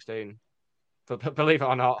sex at 16. But believe it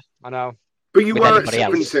or not, I know. But you were at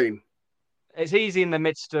 17. It's easy in the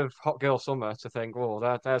midst of hot girl summer to think,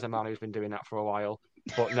 oh, there's a man who's been doing that for a while.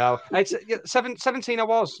 But no, it's 17 I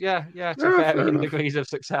was, yeah, to varying degrees of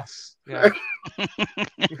success. Yeah.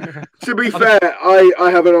 To be fair, I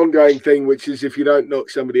have an ongoing thing, which is if you don't knock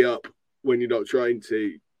somebody up when you're not trying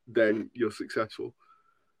to, then you're successful.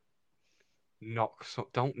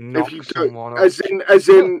 Don't knock someone as up. in,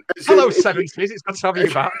 Hello, 70s. It's good to have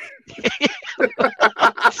you back.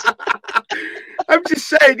 I'm just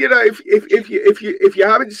saying, you know, if you're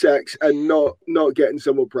having sex and not getting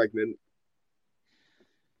someone pregnant,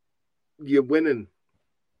 you're winning.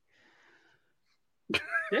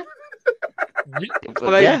 Yeah.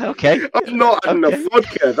 Yeah, okay. I'm not having enough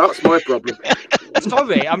vodka. That's my problem.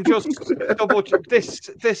 Sorry, I'm just double. This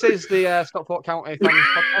is the Stockport County Fans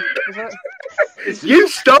podcast, is it? You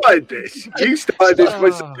started this. You started this by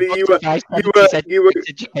saying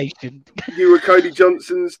you were Cody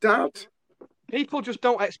Johnson's dad. People just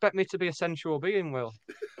don't expect me to be a sensual being, Will.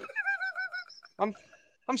 I'm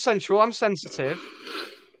sensual. I'm sensitive.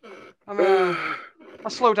 I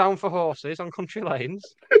slow down for horses on country lanes.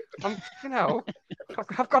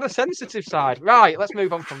 I've got a sensitive side. Right, let's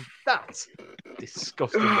move on from that.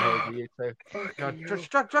 Disgusting behaviour, you two. Just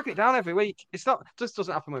drag it down every week. It's not. This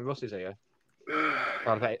doesn't happen when Russ is here.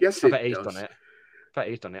 I bet he's done it. I bet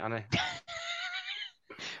he's done it, hasn't he?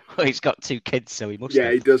 Well, he's got 2 kids, so he must.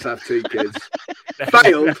 Yeah, he does have 2 kids.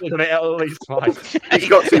 Failed. He's done it at least twice. He's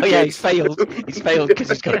got 2 kids. Yeah, he's failed. He's failed because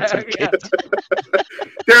he's got 2 kids.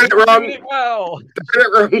 Doing it wrong. Doing it well. Doing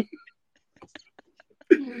it wrong.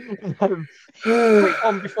 Quick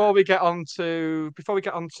one before we get on to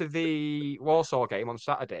the Warsaw game on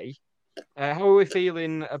Saturday. How are we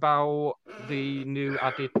feeling about the new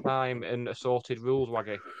added time and assorted rules,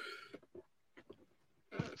 Waggy?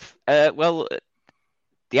 Well,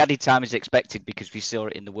 the added time is expected because we saw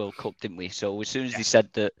it in the World Cup, didn't we? So as soon as they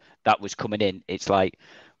said that was coming in, it's like,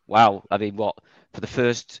 wow. I mean, what for the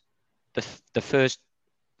first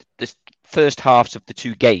halves of the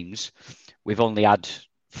 2 games, we've only had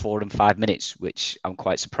 4 and 5 minutes, which I'm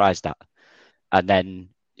quite surprised at. And then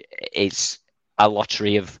it's a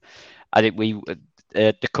lottery of, I think the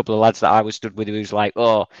couple of lads that I was stood with, who was like,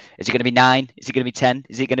 oh, is it going to be 9? Is it going to be 10?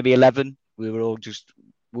 Is it going to be 11? We were all just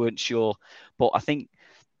weren't sure. But I think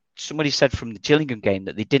somebody said from the Gillingham game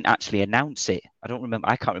that they didn't actually announce it. I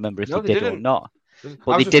can't remember if they did or not.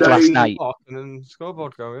 But they did last night. And then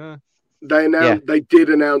scoreboard go, yeah. They did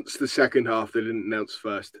announce the second half. They didn't announce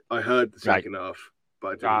first. I heard the second half,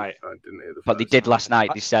 but I didn't hear the first. But they did last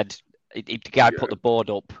night. They said the guy put the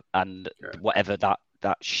board up and whatever that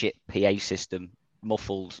shit PA system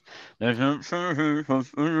muffled. It was really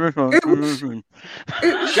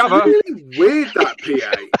weird, that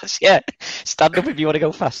PA. Yeah, stand up if you want to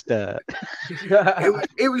go faster.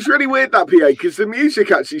 It was really weird, that PA, because the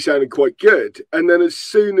music actually sounded quite good, and then as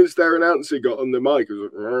soon as their announcer got on the mic, it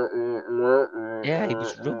was like, yeah, it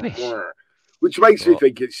was rubbish. Which makes me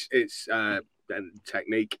think it's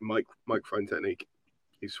technique, microphone technique.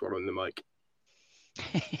 He's swallowing the mic.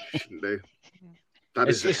 Shouldn't do. That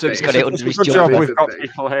is it's got it under his good job. We've got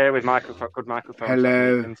people here with good microphones.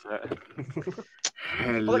 Hello.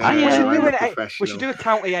 Hello. We should do a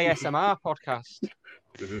county ASMR podcast.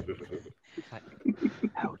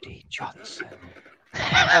 Cody Johnson.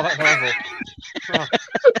 Oh,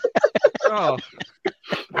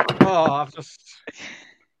 that's horrible. I've just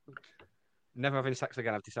never having sex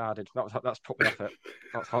again. I've decided that's put me off it.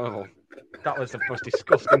 That's horrible. That was the most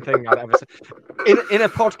disgusting thing I'd ever said. In a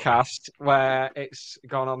podcast where it's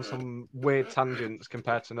gone on some weird tangents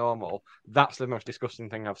compared to normal, that's the most disgusting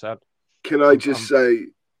thing I've said. Can I just say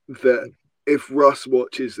that if Russ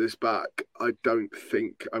watches this back, I don't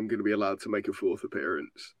think I'm going to be allowed to make a 4th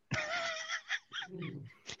appearance.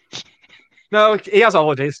 No, he has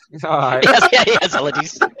holidays. It's all right. He has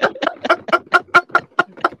holidays.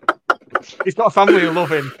 He's got a family who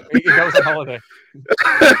love him. He goes on holiday.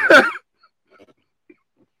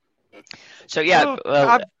 So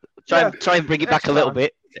try and bring it back a little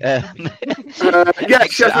bit.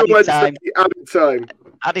 Sheffield Wednesday,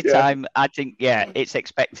 added time. I think it's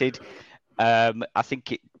expected. I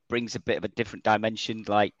think it brings a bit of a different dimension.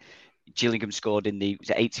 Like Gillingham scored in the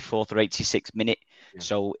 84th or 86th minute. Yeah.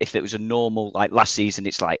 So if it was a normal like last season,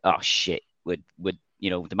 it's like, oh shit, would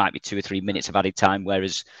there might be 2 or 3 minutes of added time,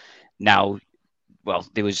 whereas now, well,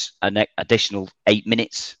 there was an additional 8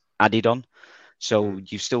 minutes added on, so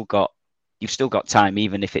you've still got time,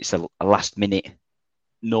 even if it's a last minute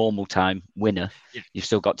normal time winner. Yeah. You've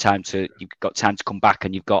got time to come back,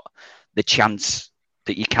 and you've got the chance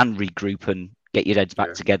that you can regroup and get your heads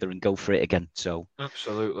back together and go for it again. So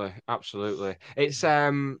absolutely. It's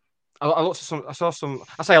I looked at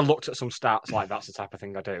some stats, like that's the type of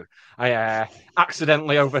thing I do. I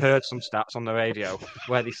accidentally overheard some stats on the radio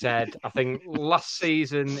where they said, I think last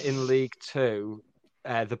season in League Two,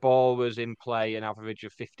 the ball was in play an average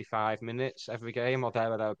of 55 minutes every game or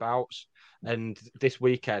there or thereabouts. And this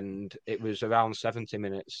weekend, it was around 70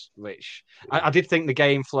 minutes, which I did think the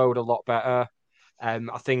game flowed a lot better.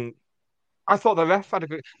 I thought the ref had a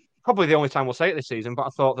good, probably the only time we'll say it this season, but I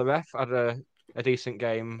thought the ref had a decent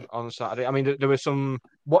game on Saturday. I mean, there were some,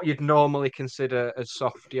 what you'd normally consider as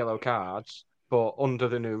soft yellow cards, but under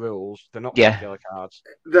the new rules, they're not soft yellow cards.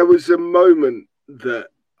 There was a moment that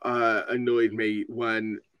annoyed me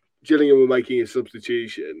when Gillingham were making a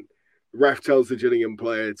substitution. Ref tells the Gillingham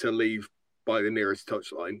player to leave by the nearest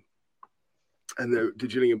touchline. And the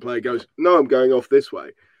Gillingham player goes, "No, I'm going off this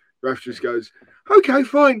way." Ref just goes, "Okay,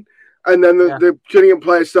 fine." And then the Gillingham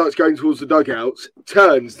player starts going towards the dugouts,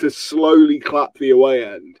 turns to slowly clap the away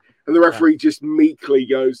end. And the referee just meekly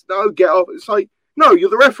goes, "No, get off." It's like, no, you're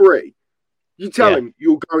the referee. You tell him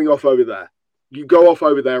you're going off over there. You go off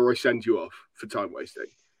over there or I send you off for time wasting.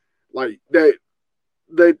 Like, they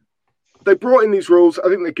brought in these rules. I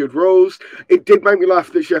think they're good rules. It did make me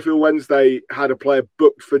laugh that Sheffield Wednesday had a player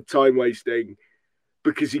booked for time wasting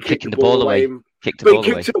because he kicked the ball away.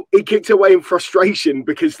 He kicked away in frustration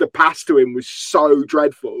because the pass to him was so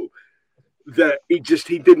dreadful that he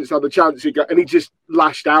didn't stand a chance. And he just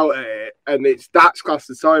lashed out at it. And that's classed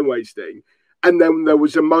as time wasting. And then there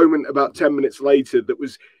was a moment about 10 minutes later that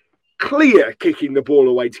was clear kicking the ball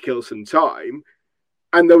away to kill some time.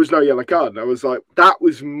 And there was no yellow card. And I was like, that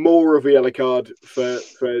was more of a yellow card for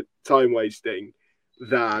time wasting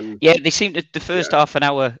than... Yeah, they seemed to, the first half an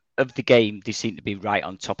hour of the game, they seemed to be right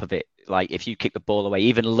on top of it. Like, if you kick the ball away,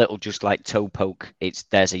 even a little just like toe poke,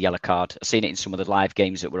 there's a yellow card. I've seen it in some of the live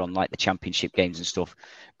games that were on, like the championship games and stuff.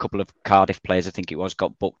 A couple of Cardiff players, I think it was,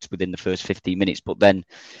 got booked within the first 15 minutes. But then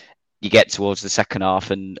you get towards the second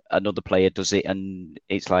half and another player does it and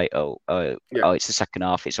it's like, it's the second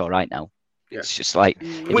half, it's all right now. Yeah. It's just like,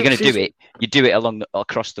 if you're going to do it, you do it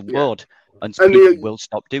across the board and people will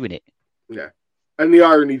stop doing it. Yeah. And the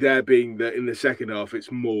irony there being that in the second half,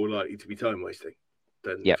 it's more likely to be time wasting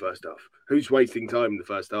than the first half. Who's wasting time in the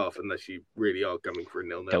first half unless you really are coming for a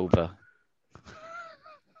 0-0? Dover.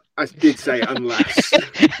 I did say unless.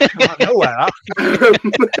 I know where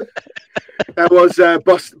that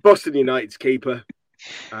was Boston United's keeper.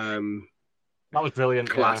 That was brilliant.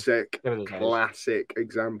 Classic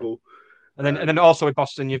example. And then also with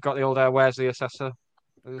Boston, you've got the old where's the assessor?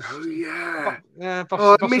 Oh yeah,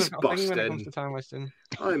 Boston, I miss Boston. When it comes Boston. to time wasting.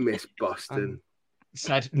 I miss Boston.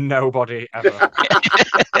 Said nobody ever.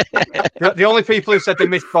 The only people who said they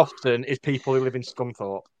miss Boston is people who live in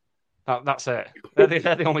Scunthorpe. That's it. They're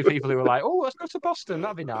the only people who were like, "Oh, let's go to Boston.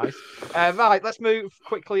 That'd be nice." Right, let's move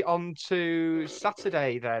quickly on to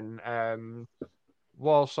Saturday then.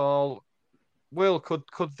 Walsall. Will, could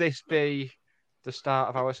this be the start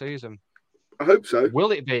of our season? I hope so.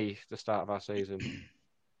 Will it be the start of our season?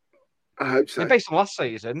 I hope so. And based on last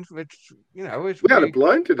season, which we had a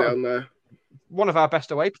blinder down there. One of our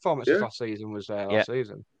best away performances last season was last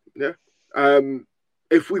season. Yeah.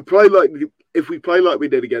 If we play like we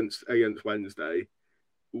did against Wednesday,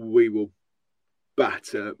 we will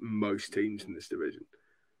batter most teams in this division.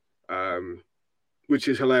 Which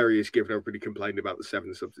is hilarious given everybody complained about the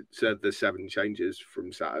seven changes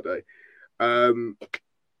from Saturday.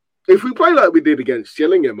 If we play like we did against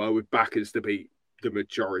Gillingham, I would back us to beat the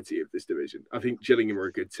majority of this division. I think Gillingham are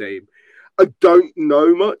a good team. I don't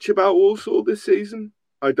know much about Walsall this season.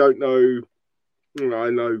 I don't know.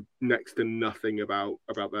 I know next to nothing about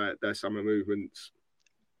their summer movements.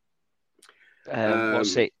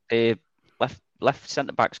 What's it? The left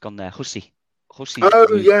centre back's gone there. Hussey.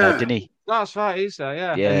 Didn't he? That's right. He's there.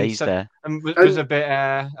 Yeah. Yeah, and he's there. And was a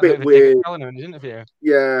bit weird in his interview.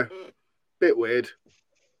 Yeah, bit weird.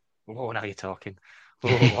 Oh, now you're talking.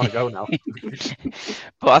 I want to go now.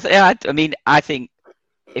 But I think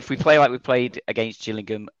if we play like we played against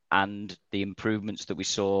Gillingham and the improvements that we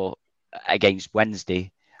saw against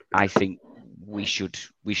Wednesday, I think we should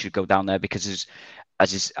go down there because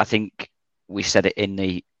as I think we said it in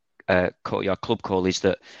the Courtyard Club call, is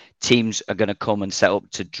that teams are going to come and set up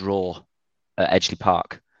to draw at Edgeley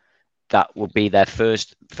Park. That will be their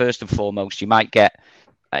first and foremost. You might get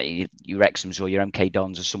your Wrexhams or your MK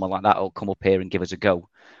Dons or someone like that will come up here and give us a go.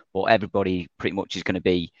 But everybody pretty much is going to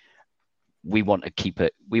be, we want to keep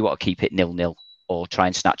it 0-0 or try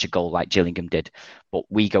and snatch a goal like Gillingham did. But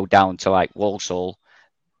we go down to like Walsall,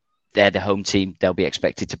 they're the home team. They'll be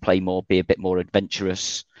expected to play more, be a bit more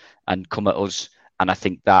adventurous and come at us. And I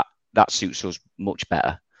think that suits us much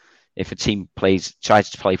better. If a team tries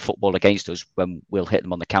to play football against us, when we'll hit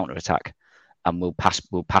them on the counter attack and we'll pass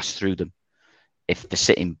through them. If they're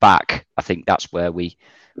sitting back, I think that's where we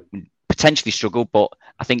potentially struggle. But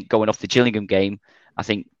I think going off the Gillingham game, I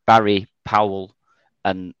think Barry, Powell,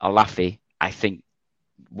 and Olafi, I think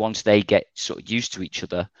once they get sort of used to each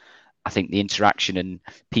other, I think the interaction and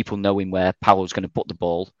people knowing where Powell's going to put the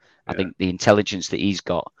ball, I think the intelligence that he's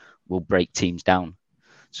got will break teams down.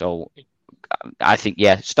 So I think,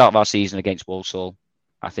 start of our season against Walsall,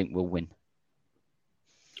 I think we'll win.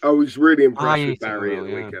 I was really impressed with Barry at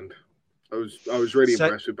the weekend. I was really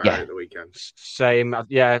impressed with Barry at the weekend. Same,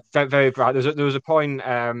 very, very bright. There was a point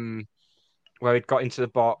where he'd got into the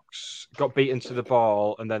box, got beaten to the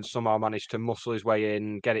ball, and then somehow managed to muscle his way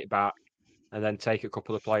in, get it back, and then take a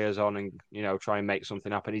couple of players on and try and make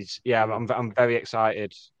something happen. I'm very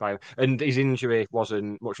excited by him, and his injury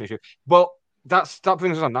wasn't much of an issue. Well, that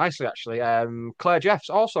brings us on nicely, actually. Claire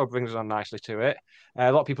Jeffs also brings us on nicely to it.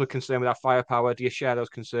 A lot of people are concerned with our firepower. Do you share those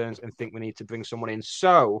concerns and think we need to bring someone in?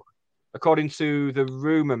 So, according to the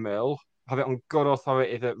rumour mill, have it on good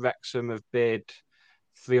authority that Wrexham have bid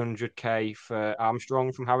 300k for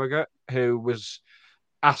Armstrong from Harrogate, who was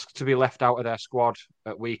asked to be left out of their squad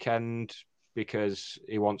at weekend because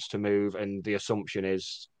he wants to move, and the assumption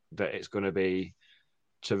is that it's going to be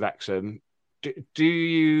to Wrexham. Do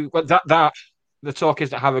you? Well, that the talk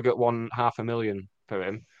is that Harrogate won $500,000 for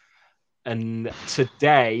him, and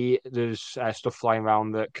today there's stuff flying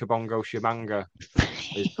around that Kabongo Shimanga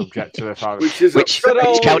is subject to a foul.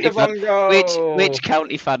 Which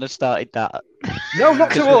county fan has started that? No,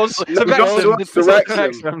 not to us. To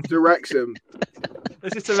Wrexham.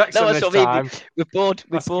 This is to Wrexham this time. We're bored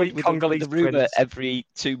with the rumour every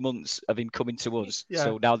 2 months of him coming to us. Yeah.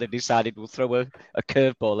 So now they've decided we'll throw a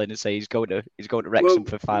curveball in and say he's going to Wrexham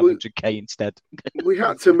for 500k instead. We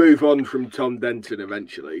had to move on from Tom Denton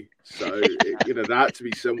eventually, so there had to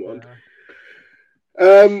be someone.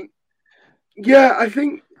 I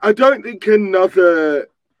don't think another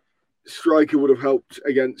striker would have helped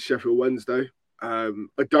against Sheffield Wednesday. I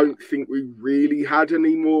don't think we really had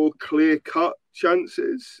any more clear-cut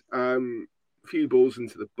chances. A few balls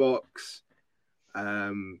into the box,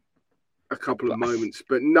 a couple of moments,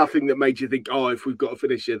 but nothing that made you think, if we've got a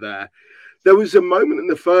finisher there. There was a moment in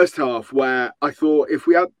the first half where I thought if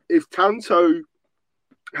Tanto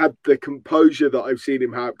had the composure that I've seen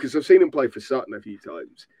him have, because I've seen him play for Sutton a few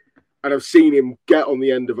times, and I've seen him get on the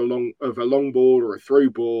end of a long ball or a through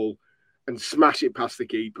ball and smash it past the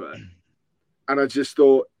keeper. And I just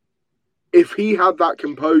thought, if he had that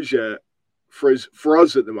composure for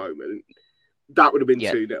us at the moment, that would have been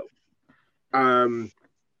 2-0. I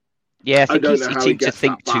think he seemed to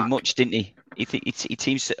think too much, didn't he? He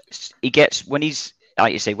gets, when he's,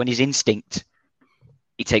 like you say, when he's instinct,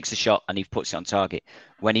 he takes the shot and he puts it on target.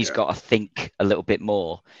 When he's got to think a little bit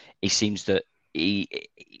more, he seems that I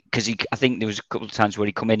think there was a couple of times where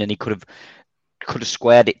he come in and he could have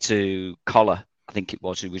squared it to Collar. I think it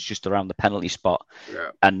was just around the penalty spot,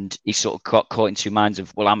 and he sort of got caught in two minds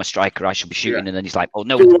of, well, I'm a striker, I should be shooting, and then he's like, oh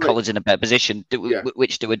no, Collar's in a better position.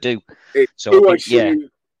 Which do I do?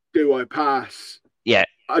 Do I pass? Yeah,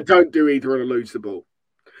 I don't do either, and I lose the ball.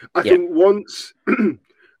 I think once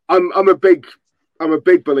I'm a big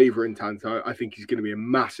believer in Tanto. I think he's going to be a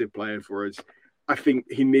massive player for us. I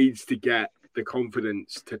think he needs to get the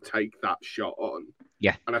confidence to take that shot on.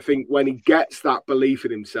 Yeah. And I think when he gets that belief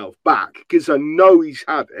in himself back, because I know he's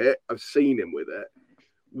had it, I've seen him with it,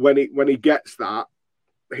 when he gets that,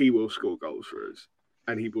 he will score goals for us.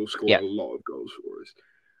 And he will score a lot of goals for us.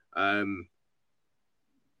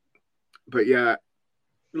 But yeah,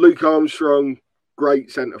 Luke Armstrong, great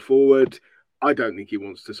centre forward. I don't think he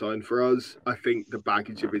wants to sign for us. I think the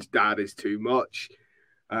baggage of his dad is too much.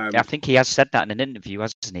 I think he has said that in an interview,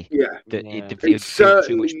 hasn't he? Yeah. That he feels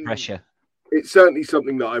too much pressure. It's certainly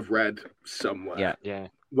something that I've read somewhere. Yeah.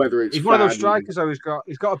 Whether it's he's one of those strikers, though.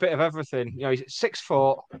 He's got a bit of everything. He's 6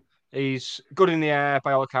 foot. He's good in the air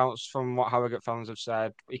by all accounts, from what Harrogate fans have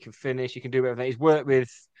said. He can finish. He can do everything. He's worked with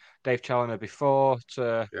Dave Challoner before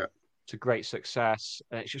to great success.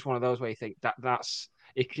 And it's just one of those where you think that's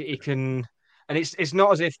he can. And it's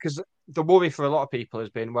not as if, because the worry for a lot of people has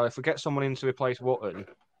been, well, if we get someone in to replace Wootton,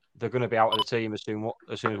 they're going to be out of the team as soon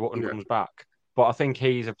as Wootton comes back. But I think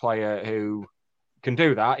he's a player who can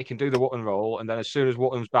do that. He can do the Wootton role, and then as soon as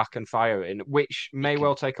Wootton's back and firing, which may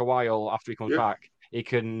well take a while after he comes back, he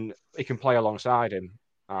can play alongside him.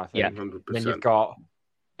 I think. Yeah, 100%. Then you've got,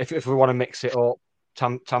 if we want to mix it up,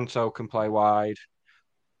 Tanto can play wide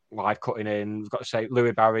cutting in. We've got to say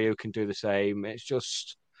Louis Barry, who can do the same. It's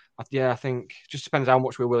just. I think it just depends how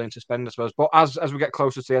much we're willing to spend, I suppose. But as we get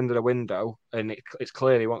closer to the end of the window and it's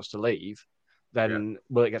clearly wants to leave, then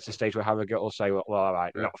will it get to the stage where Harrogate will say, well, all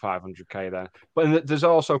right, not 500k then. But there's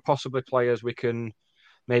also possibly players we can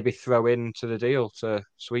maybe throw into the deal to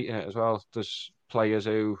sweeten it as well. There's players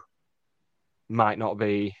who might not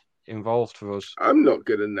be involved for us. I'm not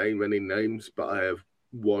going to name any names, but I have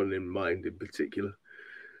one in mind in particular,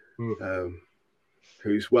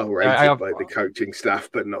 who's well rated by the coaching staff,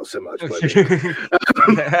 but not so much by me.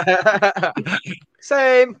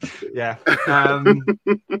 Same. Yeah.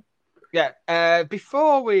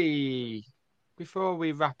 Before we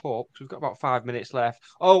wrap up, we've got about 5 minutes left.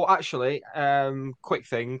 Oh, actually, quick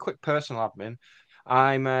personal admin.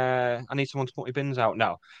 I need someone to put my bins out.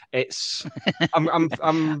 No, it's I'm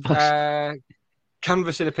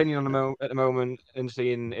canvassing opinion at the moment and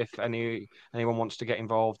seeing if anyone wants to get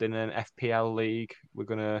involved in an FPL league. We're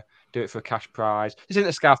gonna do it for a cash prize. This isn't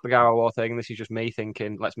a Scarf Bagara War thing. This is just me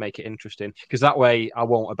thinking, let's make it interesting, because that way I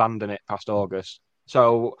won't abandon it past August.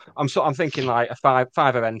 So I'm thinking like a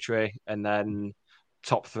fiver entry, and then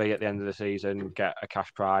top 3 at the end of the season get a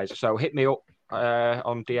cash prize. So hit me up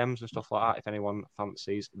on DMs and stuff like that if anyone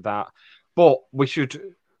fancies that. But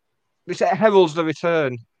this heralds the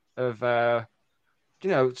return of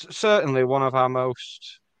certainly one of our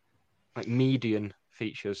most median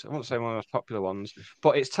features. I won't say one of the most popular ones,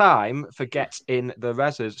 but it's time for Get in the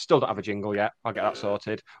Rezzers. Still don't have a jingle yet. I'll get that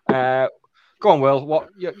sorted. Go on, Will.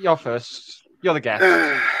 You're first. You're the guest.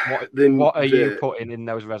 What are you putting in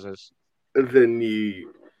those Rezzers? The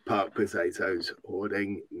new Park Potatoes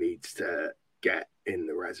hoarding needs to get in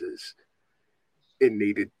the Rezzers. It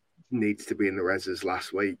needs to be in the Rezzers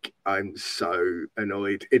last week. I'm so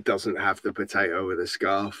annoyed. It doesn't have the potato with a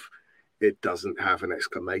scarf. It doesn't have an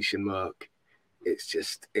exclamation mark. It's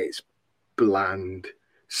bland.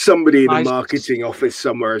 Somebody in the marketing office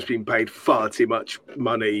somewhere has been paid far too much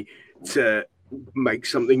money to make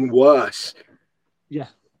something worse. Yeah.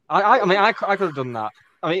 I could have done that.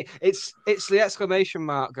 I mean, it's the exclamation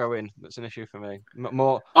mark going that's an issue for me.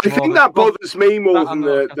 I think that bothers me more than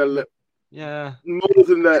the yeah, more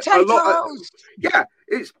than the potatoes.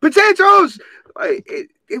 It's potatoes.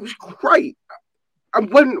 It was great. And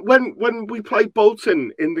when we played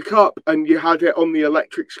Bolton in the cup, and you had it on the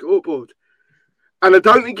electric scoreboard, and I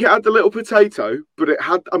don't think it had the little potato, but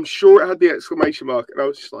I'm sure it had the exclamation mark, and I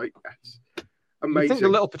was just like, yes, amazing. I think the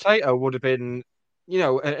little potato would have been,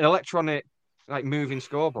 an electronic moving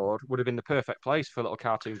scoreboard would have been the perfect place for a little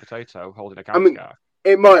cartoon potato holding a camera scarf.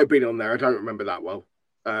 It might have been on there. I don't remember that well.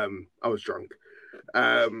 I was drunk.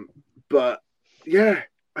 But yeah,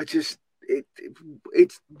 it's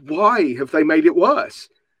why have they made it worse?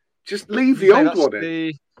 Just leave the old one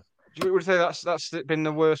in. Would you say that's been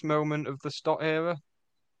the worst moment of the Stott era?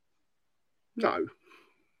 No.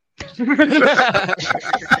 It's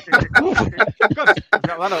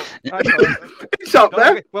up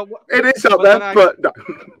there. Well, it is up there, but no.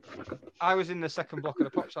 I was in the second block of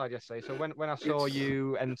the pop side yesterday, so when I saw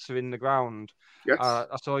you entering the ground, yes.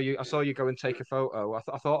 I saw you go and take a photo. I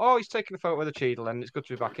thought, oh, he's taking a photo of the Cheadle, and it's good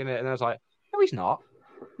to be back in it. And I was like, no, he's not.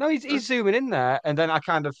 No, he's zooming in there. And then I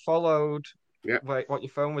kind of followed what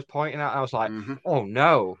your phone was pointing at. I was like, oh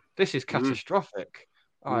no, this is catastrophic.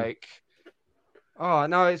 Oh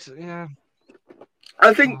no, it's yeah.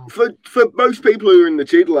 I think for most people who are in the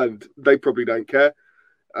Cheadle end, they probably don't care.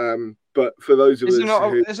 But for those of us is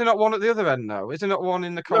there not one at the other end though? Is there not one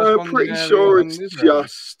in the corresponding I'm pretty sure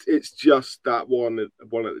it's just that one at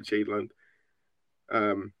the Cheadle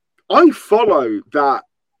end. I follow that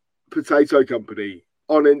potato company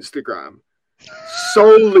on Instagram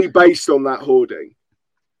solely based on that hoarding.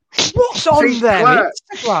 What's on their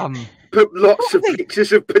Instagram? Put lots of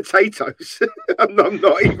pictures of potatoes. I'm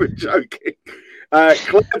not even joking.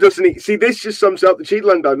 Claire doesn't see. This just sums up the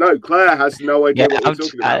Cheadle end. I know Claire has no idea what we're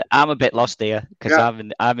talking about. I'm a bit lost here because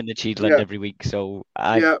I'm in the Cheadle end every week, so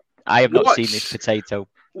I have not seen this potato.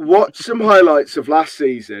 Watch some highlights of last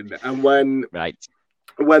season, and when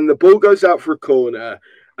the ball goes out for a corner,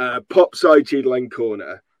 pop side Cheadle end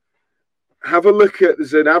corner. Have a look at.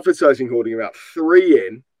 There's an advertising hoarding about 3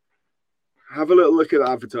 in. Have a little look at the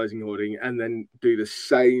advertising hoarding, and then do the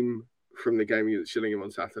same from the game against Shillingham on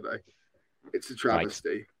Saturday. It's a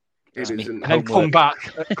travesty. It isn't. And then come back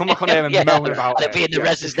on here and moan about it. It'll be in the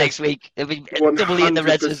Rezzers next week. It'll be doubly in the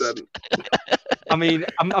Rezzers. I mean,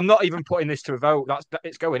 I'm not even putting this to a vote.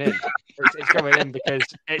 It's going in. It's going in because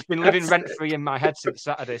it's been living rent free in my head since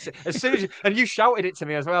Saturday. As soon as and you shouted it to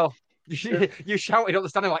me as well. You shouted up the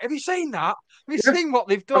standing like, "Have you seen that? Have you seen what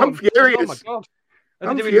they've done?" I'm furious. Oh my god!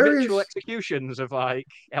 Are they doing ritual executions of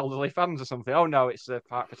elderly fans or something? Oh no, it's the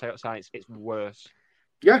Park Potato Science. It's worse.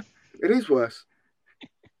 Yeah, it is worse.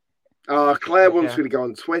 Claire wants me to go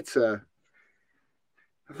on Twitter.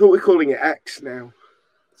 I thought we're calling it X now.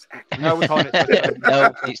 It's X. No, we're calling it Twitter.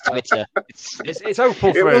 No, it's Twitter. It's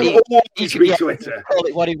open for it will always be Twitter. Call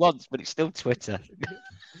it what he wants, but it's still Twitter.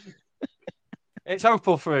 It's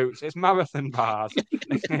apple fruits. It's marathon bars.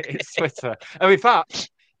 It's Twitter. Oh, in fact,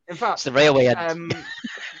 It's the railway end.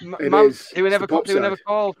 It is. They were It's never the pop never side.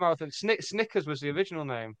 called marathon. Snickers was the original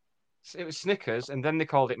name. It was Snickers, and then they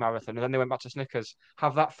called it marathon, and then they went back to Snickers.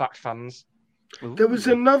 Have that fact, fans. There was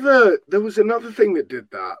another thing that did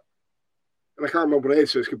that. And I can't remember what it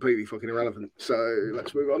is, so it's completely fucking irrelevant. So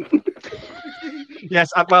let's move on. Yes,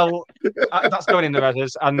 well, that's going in the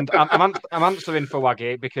redders, and I'm answering for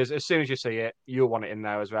Waggy because as soon as you see it, you'll want it in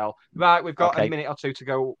there as well. Right, we've got a minute or two to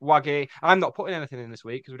go. Waggy, I'm not putting anything in this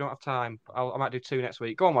week because we don't have time. I might do 2 next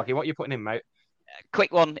week. Go on, Waggy, what are you putting in, mate?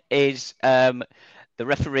 Quick one is the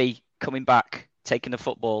referee coming back, taking the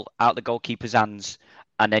football out the goalkeeper's hands,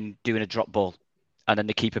 and then doing a drop ball, and then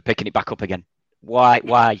the keeper picking it back up again. Why?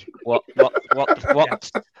 What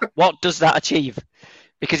does that achieve?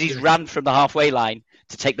 Because he's ran from the halfway line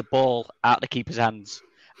to take the ball out the keeper's hands,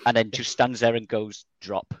 and then just stands there and goes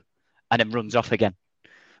drop, and then runs off again.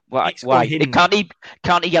 Why?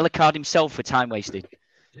 Can't he yellow card himself for time wasting?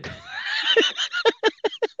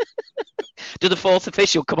 Do the fourth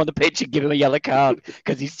official come on the pitch and give him a yellow card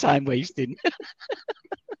because he's time wasting?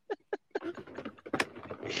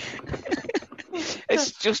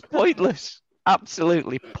 It's just pointless.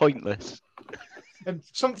 Absolutely pointless.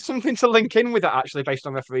 Something to link in with that, actually, based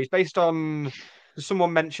on referees. Based on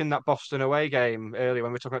someone mentioned that Boston away game earlier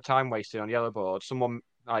when we were talking about time wasting on yellow board. Someone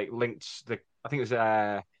linked I think it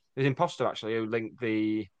was Imposter actually who linked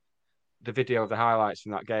the video of the highlights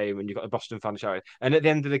from that game, and you've got the Boston fan shouting. And at the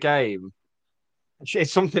end of the game,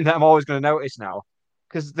 it's something that I'm always going to notice now.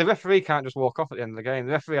 Because the referee can't just walk off at the end of the game.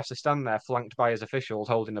 The referee has to stand there flanked by his officials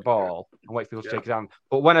holding the ball and wait for people to take it down.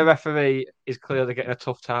 But when a referee is clearly getting a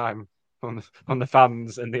tough time from the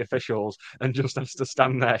fans and the officials and just has to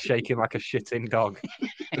stand there shaking like a shitting dog.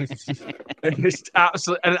 It's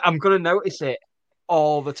absolutely, and I'm going to notice it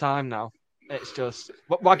all the time now. It's just,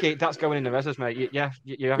 Waggy, that's going in the reses, mate.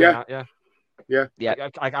 You're having that, yeah.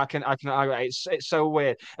 I can. It's so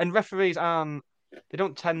weird. And referees they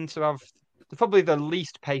don't tend to have. They're probably the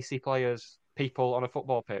least pacey people on a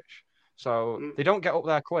football pitch. So they don't get up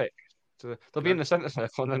there quick. So they'll be in the centre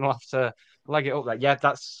circle and then they'll have to leg it up there. Yeah,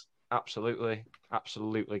 that's absolutely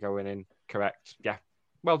going in. Correct. Yeah.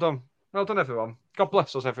 Well done. Well done, everyone. God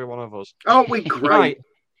bless us, every one of us. Aren't we great?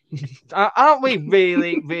 Right. Aren't we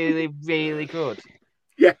really, really, really good?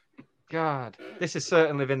 Yeah. God, this has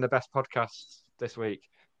certainly been the best podcast this week.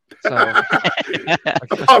 So, oh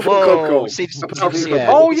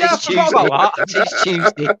yeah, I forgot about that. It's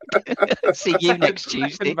Tuesday. See you next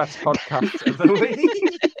Tuesday. Best podcast of the week.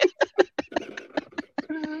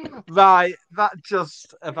 Right, that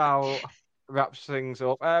just about wraps things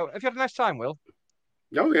up. Have you had a nice time, Will?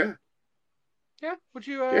 Oh yeah. Yeah. Would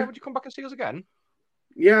you come back and see us again?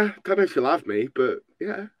 Yeah, don't know if you'll have me, but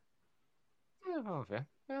yeah. Yeah, I'll have you.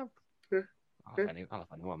 Yeah. I'll have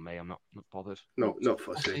anyone, me. I'm not bothered. Not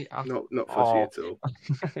fussy. Not fussy at all.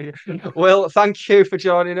 Well, thank you for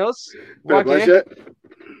joining us. My pleasure.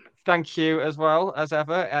 Thank you as well as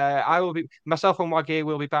ever. Myself and Waggy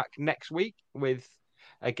will be back next week with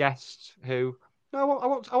a guest who. No, I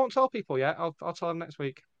won't tell people yet. I'll tell them next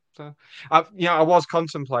week. So, I was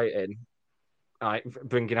contemplating.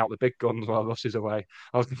 Bringing out the big guns while Russ is away.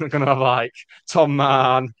 I was going to have Tom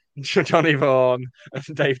Mann, Johnny Vaughan,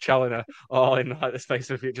 and Dave Challoner all in the space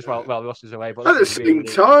of just while Russ is away. But at the same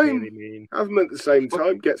time, have them at the same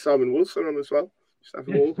time. Get Simon Wilson on as well. Just have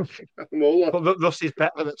them all. Have them all on. But Russ is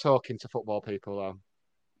better at talking to football people, though.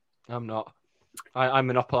 I'm not. I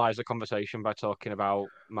monopolise the conversation by talking about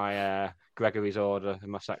my Gregory's order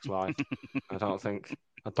and my sex life. I don't think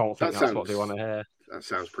that's what they want to hear. That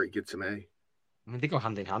sounds pretty good to me. I mean, they go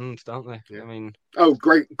hand in hand, don't they? Yeah. I mean,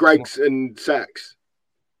 Greg's and sex.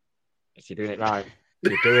 If you're doing it right,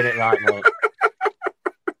 you're doing it right, mate.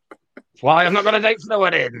 Why I'm not going to date for the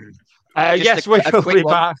wedding? Yes, we will be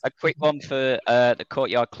back. A quick one for the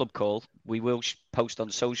Courtyard Club Call. We will post on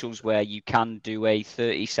socials where you can do a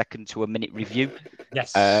 30-second to a minute review.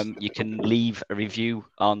 Yes. You can leave a review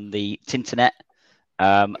on the Tinternet,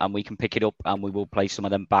 and we can pick it up, and we will play some of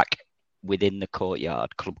them back within the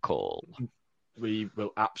Courtyard Club Call. We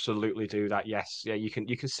will absolutely do that. Yes, yeah. You can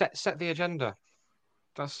set the agenda.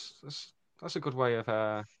 That's a good way of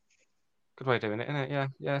doing it, isn't it?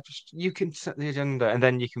 Yeah. Just you can set the agenda and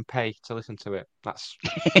then you can pay to listen to it. That's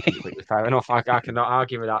completely fair enough. I cannot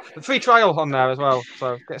argue with that. The free trial on there as well.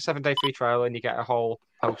 So get a 7-day free trial and you get a whole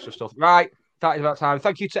host of stuff. Right, that is about time.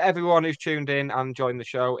 Thank you to everyone who's tuned in and joined the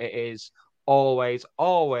show. It is always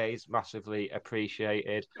massively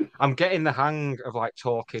appreciated. I'm getting the hang of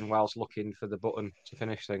talking whilst looking for the button to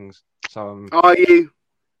finish things. So are you?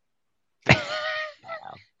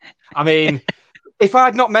 I mean, if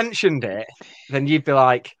I'd not mentioned it, then you'd be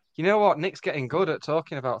like, you know what? Nick's getting good at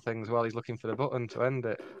talking about things while he's looking for the button to end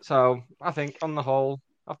it. So I think, on the whole,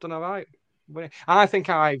 I've done all right. And I think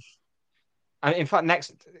in fact,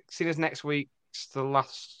 next week's the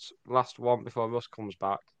last one before Russ comes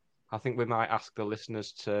back. I think we might ask the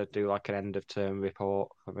listeners to do like an end of term report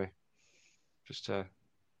for me, just to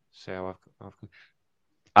see how I've.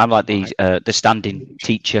 I'm like the standing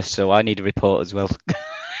teacher, so I need a report as well.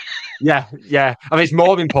 Yeah. I mean, it's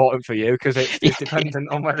more important for you because it's dependent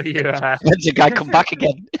on whether you. When's the guy come back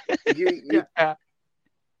again? Yeah.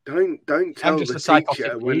 Don't tell the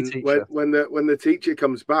teacher when the teacher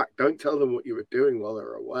comes back. Don't tell them what you were doing while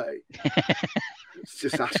they're away. It's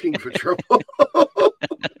just asking for trouble.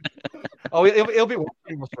 Oh, he'll be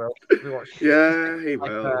watching as well. Yeah, he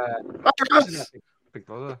will. Big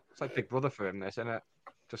Brother. It's like Big Brother for him, this, isn't it?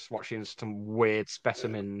 Just watching some weird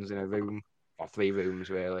specimens in a room, or 3 rooms,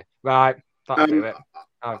 really. Right, that'll do it.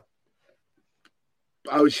 Oh.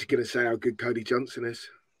 I was just going to say how good Cody Johnson is.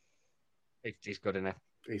 He's good, isn't he?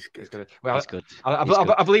 He's good. Well, he's good.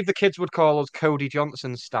 I believe the kids would call us Cody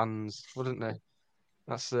Johnson stands, wouldn't they?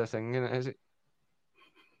 That's the thing, isn't it? Is it?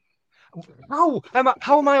 How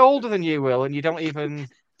am I older than you, Will, and you don't even...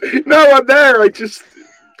 No, I'm there.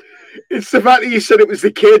 It's the fact that you said it was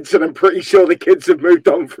the kids, and I'm pretty sure the kids have moved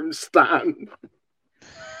on from Stan.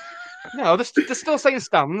 No, they're still saying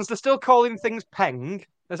stands. They're still calling things peng,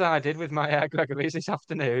 as I did with my Gregory's this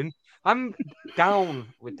afternoon. I'm down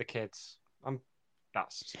with the kids.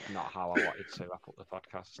 That's not how I wanted to wrap up the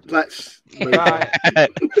podcast. Let's right.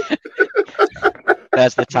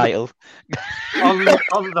 There's the title. on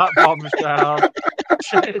that bombshell.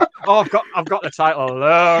 Oh, I've got the title a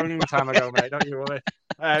long time ago, mate. Don't you worry.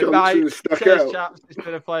 Right, cheers, chaps. It's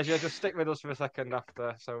been a pleasure. Just stick with us for a second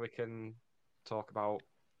after, so we can talk about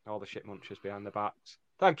all the shit munchers behind the backs.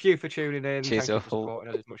 Thank you for tuning in. Cheers, thank you for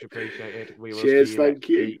supporting us. It's much appreciated. We will cheers. See you thank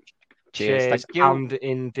you. Week. Cheers. Cheers. Thank you. And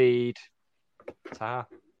indeed. Ta.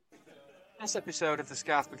 This episode of the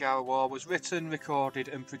Scarf Bagara War was written, recorded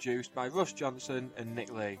and produced by Russ Johnson and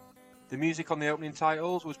Nick Lee. The music on the opening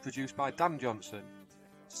titles was produced by Dan Johnson.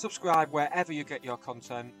 Subscribe wherever you get your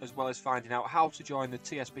content, as well as finding out how to join the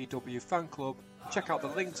TSBW fan club. Check out the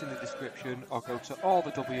links in the description or go to all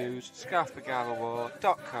the W's,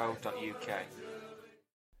 scarfbagarawar.co.uk.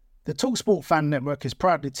 The TalkSport Fan Network is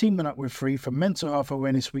proudly teaming up with Free for Mental Health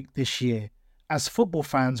Awareness Week this year. As football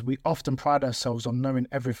fans, we often pride ourselves on knowing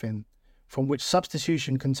everything, from which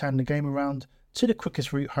substitution can turn the game around to the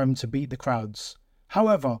quickest route home to beat the crowds.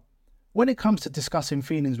 However, when it comes to discussing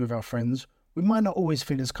feelings with our friends, we might not always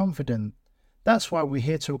feel as confident. That's why we're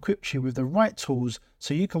here to equip you with the right tools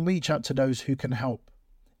so you can reach out to those who can help.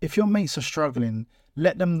 If your mates are struggling,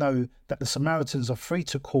 let them know that the Samaritans are free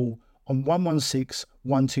to call on 116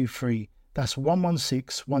 123. That's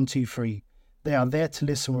 116 123. They are there to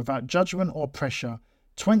listen without judgment or pressure,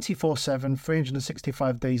 24/7,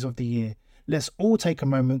 365 days of the year. Let's all take a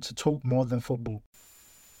moment to talk more than football.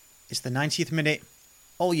 It's the 90th minute.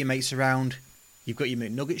 All your mates around. You've got your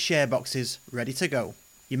McNugget share boxes ready to go.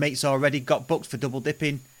 Your mates already got booked for double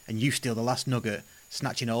dipping, and you steal the last nugget,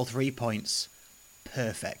 snatching all 3 points.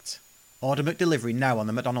 Perfect. Order McDelivery now on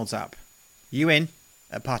the McDonald's app. You in?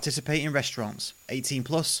 At participating restaurants. 18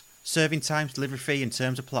 plus. Serving times, delivery fee and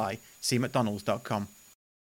terms apply. See mcdonalds.com.